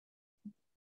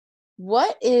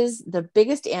 what is the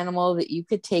biggest animal that you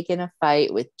could take in a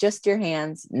fight with just your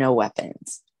hands, no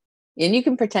weapons? And you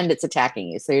can pretend it's attacking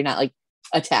you, so you're not like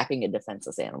attacking a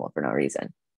defenseless animal for no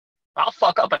reason. I'll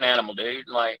fuck up an animal, dude.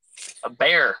 Like a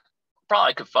bear.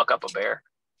 Probably could fuck up a bear.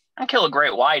 I kill a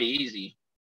great white easy.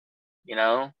 You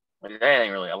know? Like, that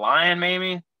ain't really a lion,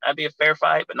 maybe. That'd be a fair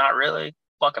fight, but not really.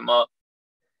 Fuck him up.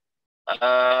 If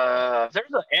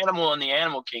there's an animal in the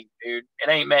Animal Kingdom, dude, it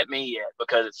ain't met me yet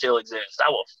because it still exists. I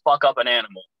will fuck up an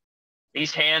animal.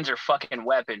 These hands are fucking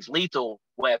weapons, lethal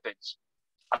weapons.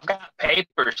 I've got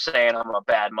papers saying I'm a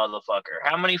bad motherfucker.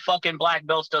 How many fucking black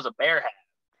belts does a bear have?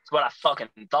 That's what I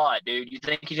fucking thought, dude. You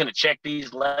think he's gonna check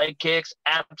these leg kicks?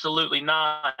 Absolutely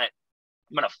not. I'm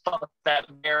gonna fuck that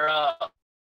bear up.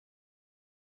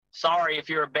 Sorry if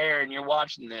you're a bear and you're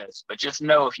watching this, but just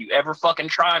know if you ever fucking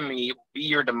try me, it will be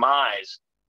your demise.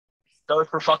 Those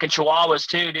for fucking chihuahuas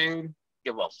too, dude.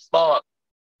 Give a fuck.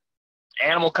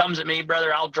 Animal comes at me,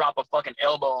 brother, I'll drop a fucking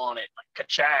elbow on it. Like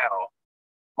ka-chow.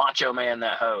 Macho man,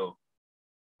 that hoe.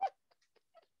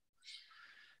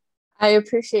 I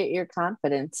appreciate your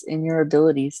confidence in your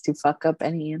abilities to fuck up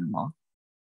any animal.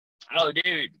 Oh,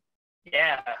 dude.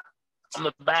 Yeah. I'm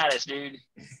the baddest, dude.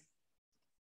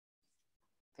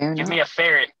 Give me a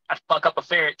ferret. I'd fuck up a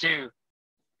ferret too.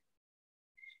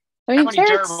 I mean, how many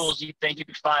gerbils do you think you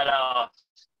could fight off?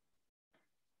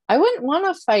 I wouldn't want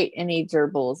to fight any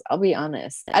gerbils. I'll be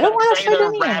honest. I don't want to fight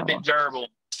any rabid gerbils.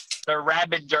 They're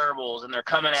rabid gerbils, and they're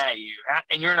coming at you,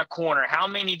 and you're in a corner. How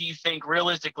many do you think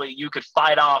realistically you could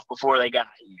fight off before they got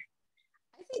you?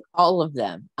 I think all of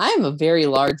them. I am a very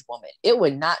large woman. It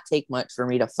would not take much for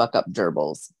me to fuck up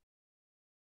gerbils.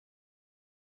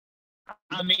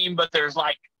 I mean, but there's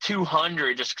like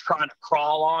 200 just trying to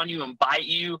crawl on you and bite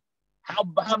you. How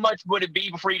much would it be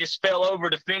before you just fell over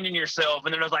defending yourself?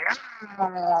 And then it was like,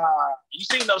 ah. You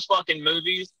seen those fucking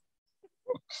movies?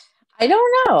 I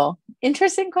don't know.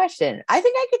 Interesting question. I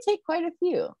think I could take quite a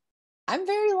few. I'm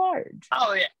very large.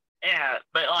 Oh, yeah. Yeah,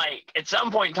 but like at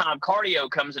some point in time, cardio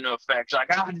comes into effect. It's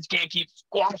like, I just can't keep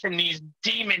squashing these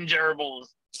demon gerbils.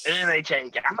 And then they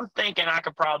take it. I'm thinking I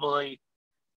could probably,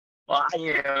 well,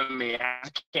 I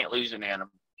can't lose an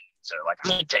animal. So, like,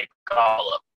 I can take all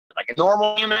of them. Like a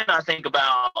normal human, I think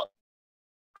about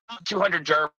 200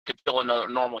 gerbils could kill another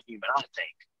normal human, I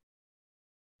think.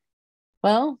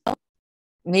 Well,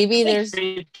 maybe there's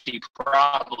 50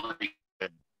 probably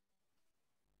could.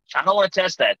 I don't want to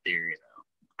test that theory,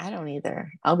 though. I don't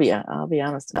either. I'll be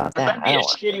honest about that. That'd be a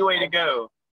shitty way to go.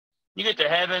 You get to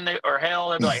heaven or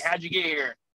hell, they'd be like, how'd you get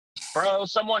here? Bro,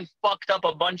 someone fucked up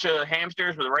a bunch of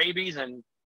hamsters with rabies and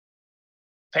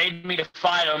paid me to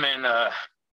fight them, and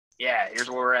yeah, here's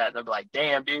where we're at. They'll be like,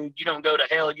 damn, dude, you don't go to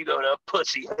hell, you go to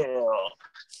pussy hell.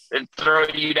 And throw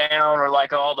you down, or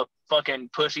like all the fucking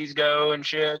pussies go and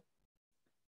shit.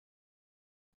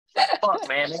 Fuck,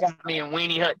 man, they got me and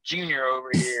Weenie Hut Jr. over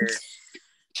here.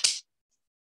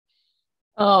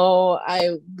 Oh,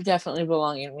 I definitely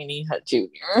belong in Weenie Hut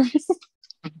Jr.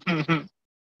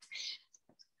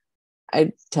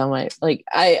 I tell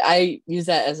I use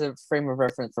that as a frame of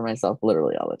reference for myself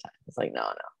literally all the time. It's like,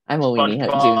 no, I'm a Weenie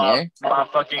Hut Jr.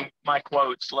 My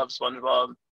quotes, love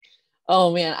SpongeBob.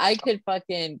 Oh man, I could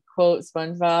fucking quote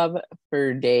SpongeBob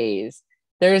for days.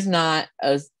 There's not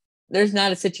a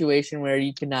situation where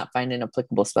you could not find an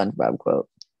applicable SpongeBob quote.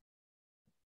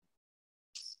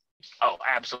 Oh,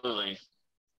 absolutely.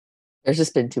 There's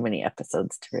just been too many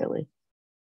episodes to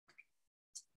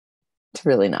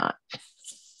really not.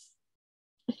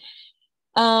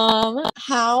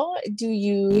 How do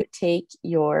you take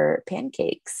your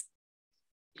pancakes?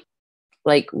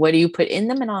 Like, what do you put in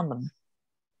them and on them?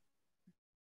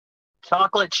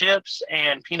 chocolate chips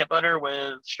and peanut butter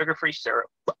with sugar-free syrup.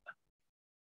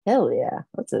 Hell yeah.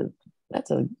 That's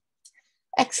a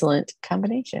excellent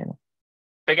combination.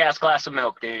 Big ass glass of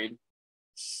milk, dude.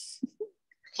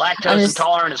 Lactose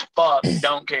intolerant as fuck.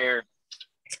 Don't care.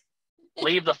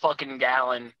 Leave the fucking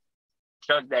gallon.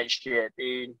 Chug that shit,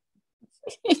 dude.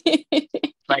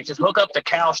 Like, just hook up the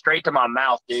cow straight to my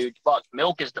mouth, dude. Fuck,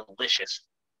 milk is delicious.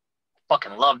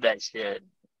 Fucking love that shit.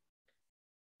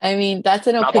 I mean, that's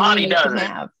an opinion you can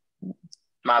have.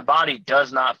 My body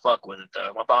does not fuck with it,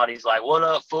 though. My body's like, what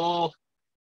up, fool?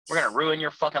 We're going to ruin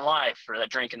your fucking life for that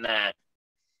drinking that.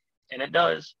 And it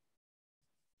does.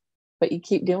 But you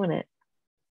keep doing it.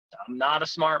 I'm not a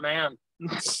smart man.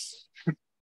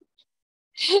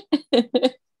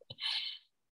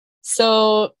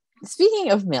 So,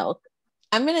 speaking of milk,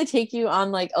 I'm going to take you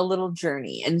on like a little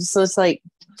journey. And so it's like,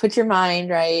 put your mind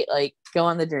right, like go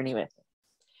on the journey with me.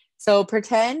 So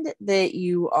pretend that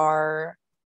you're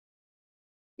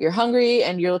hungry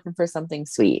and you're looking for something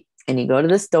sweet. And you go to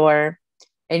the store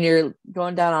and you're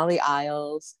going down all the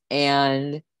aisles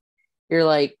and you're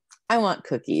like, I want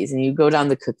cookies. And you go down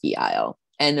the cookie aisle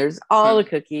and there's all the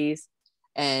cookies.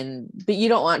 But you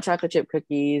don't want chocolate chip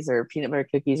cookies or peanut butter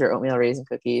cookies or oatmeal raisin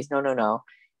cookies. No.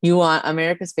 You want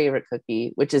America's favorite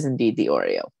cookie, which is indeed the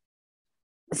Oreo.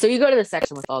 So you go to the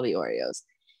section with all the Oreos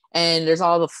and there's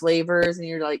all the flavors and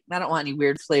you're like, I don't want any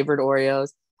weird flavored Oreos.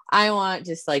 I want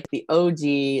just like the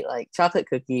OG, like chocolate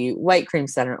cookie, white cream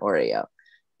center Oreo.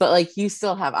 But like you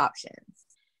still have options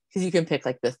because you can pick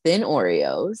like the thin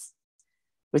Oreos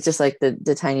with just like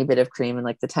the tiny bit of cream and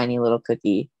like the tiny little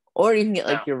cookie. Or you can get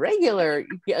like regular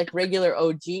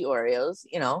OG Oreos,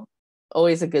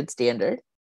 always a good standard.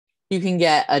 You can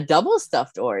get a double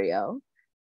stuffed Oreo,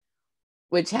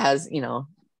 which has,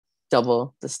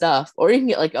 double the stuff. Or you can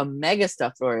get like a mega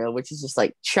stuffed Oreo, which is just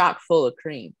like chock full of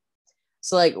cream.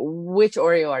 So like, which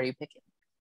Oreo are you picking?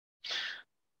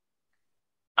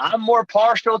 I'm more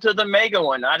partial to the mega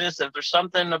one. If there's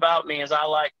something about me is I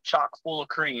like chock full of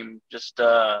cream. Just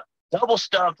double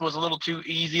stuffed was a little too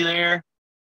easy there.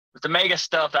 But the mega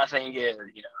stuffed, I think, is,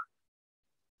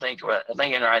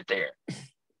 thinking right there.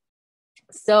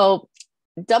 So,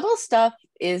 double stuff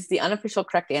is the unofficial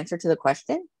correct answer to the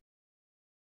question.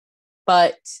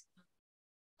 But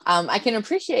I can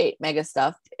appreciate mega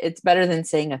stuffed. It's better than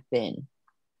saying a thin.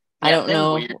 Yeah, I don't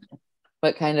know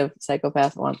what kind of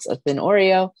psychopath wants a thin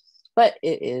Oreo, but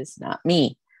it is not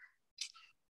me.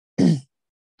 I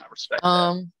respect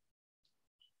that.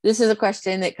 This is a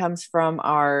question that comes from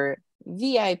our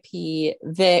VIP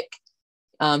Vic.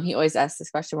 He always asks this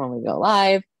question when we go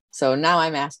live. So now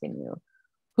I'm asking you,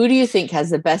 who do you think has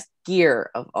the best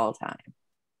gear of all time?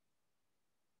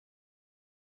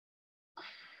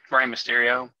 Rey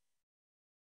Mysterio.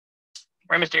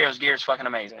 Rey Mysterio's gear is fucking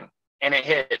amazing. And it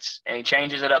hits. And he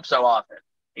changes it up so often.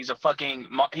 He's a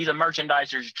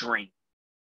merchandiser's dream.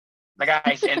 The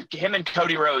guys, and him and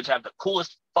Cody Rhodes have the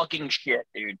coolest fucking shit,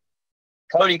 dude.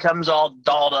 Cody comes all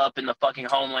dolled up in the fucking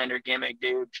Homelander gimmick,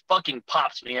 dude. Fucking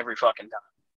pops me every fucking time.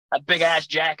 That big ass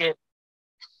jacket.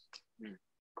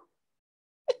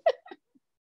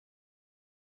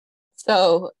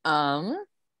 So,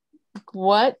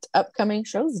 what upcoming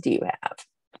shows do you have?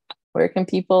 Where can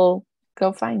people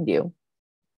go find you?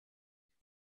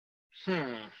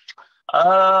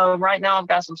 Right now I've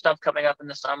got some stuff coming up in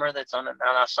the summer that's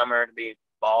not summer, to be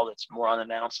fall, that's more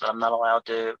unannounced that I'm not allowed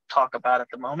to talk about at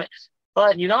the moment.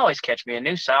 But you can always catch me in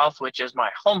New South, which is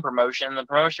my home promotion, the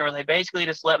promotion where they basically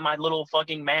just let my little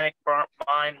fucking manic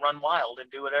mind run wild and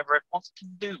do whatever it wants to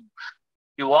do.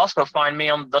 You will also find me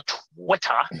on the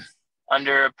Twitter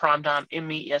under Primetime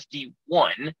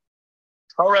MESD1.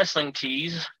 Pro Wrestling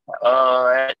Tees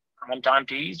at Primetime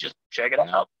Tees. Just check it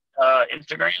out.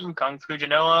 Instagram, Kung Fu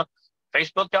Genoa.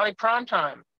 Facebook, Donnie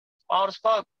Primetime. Wild as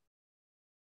fuck.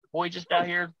 The boy just out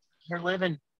here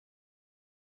living.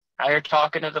 Out here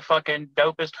talking to the fucking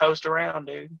dopest host around,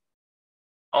 dude.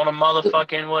 On a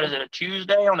motherfucking, what is it, a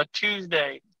Tuesday? On a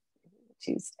Tuesday.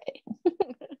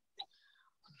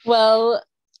 Well,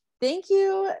 thank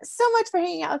you so much for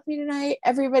hanging out with me tonight.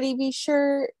 Everybody be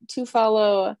sure to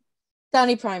follow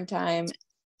Donnie Primetime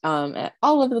at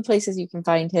all of the places you can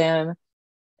find him.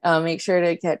 Make sure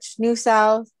to catch New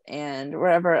South and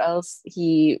wherever else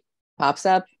he pops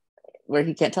up where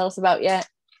he can't tell us about yet.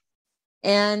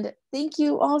 And thank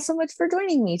you all so much for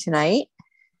joining me tonight.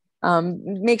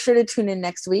 Make sure to tune in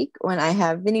next week when I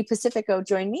have Vinny Pacifico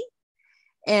join me.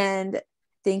 And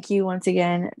thank you once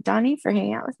again, Donnie, for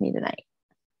hanging out with me tonight.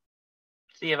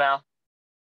 See you, Val.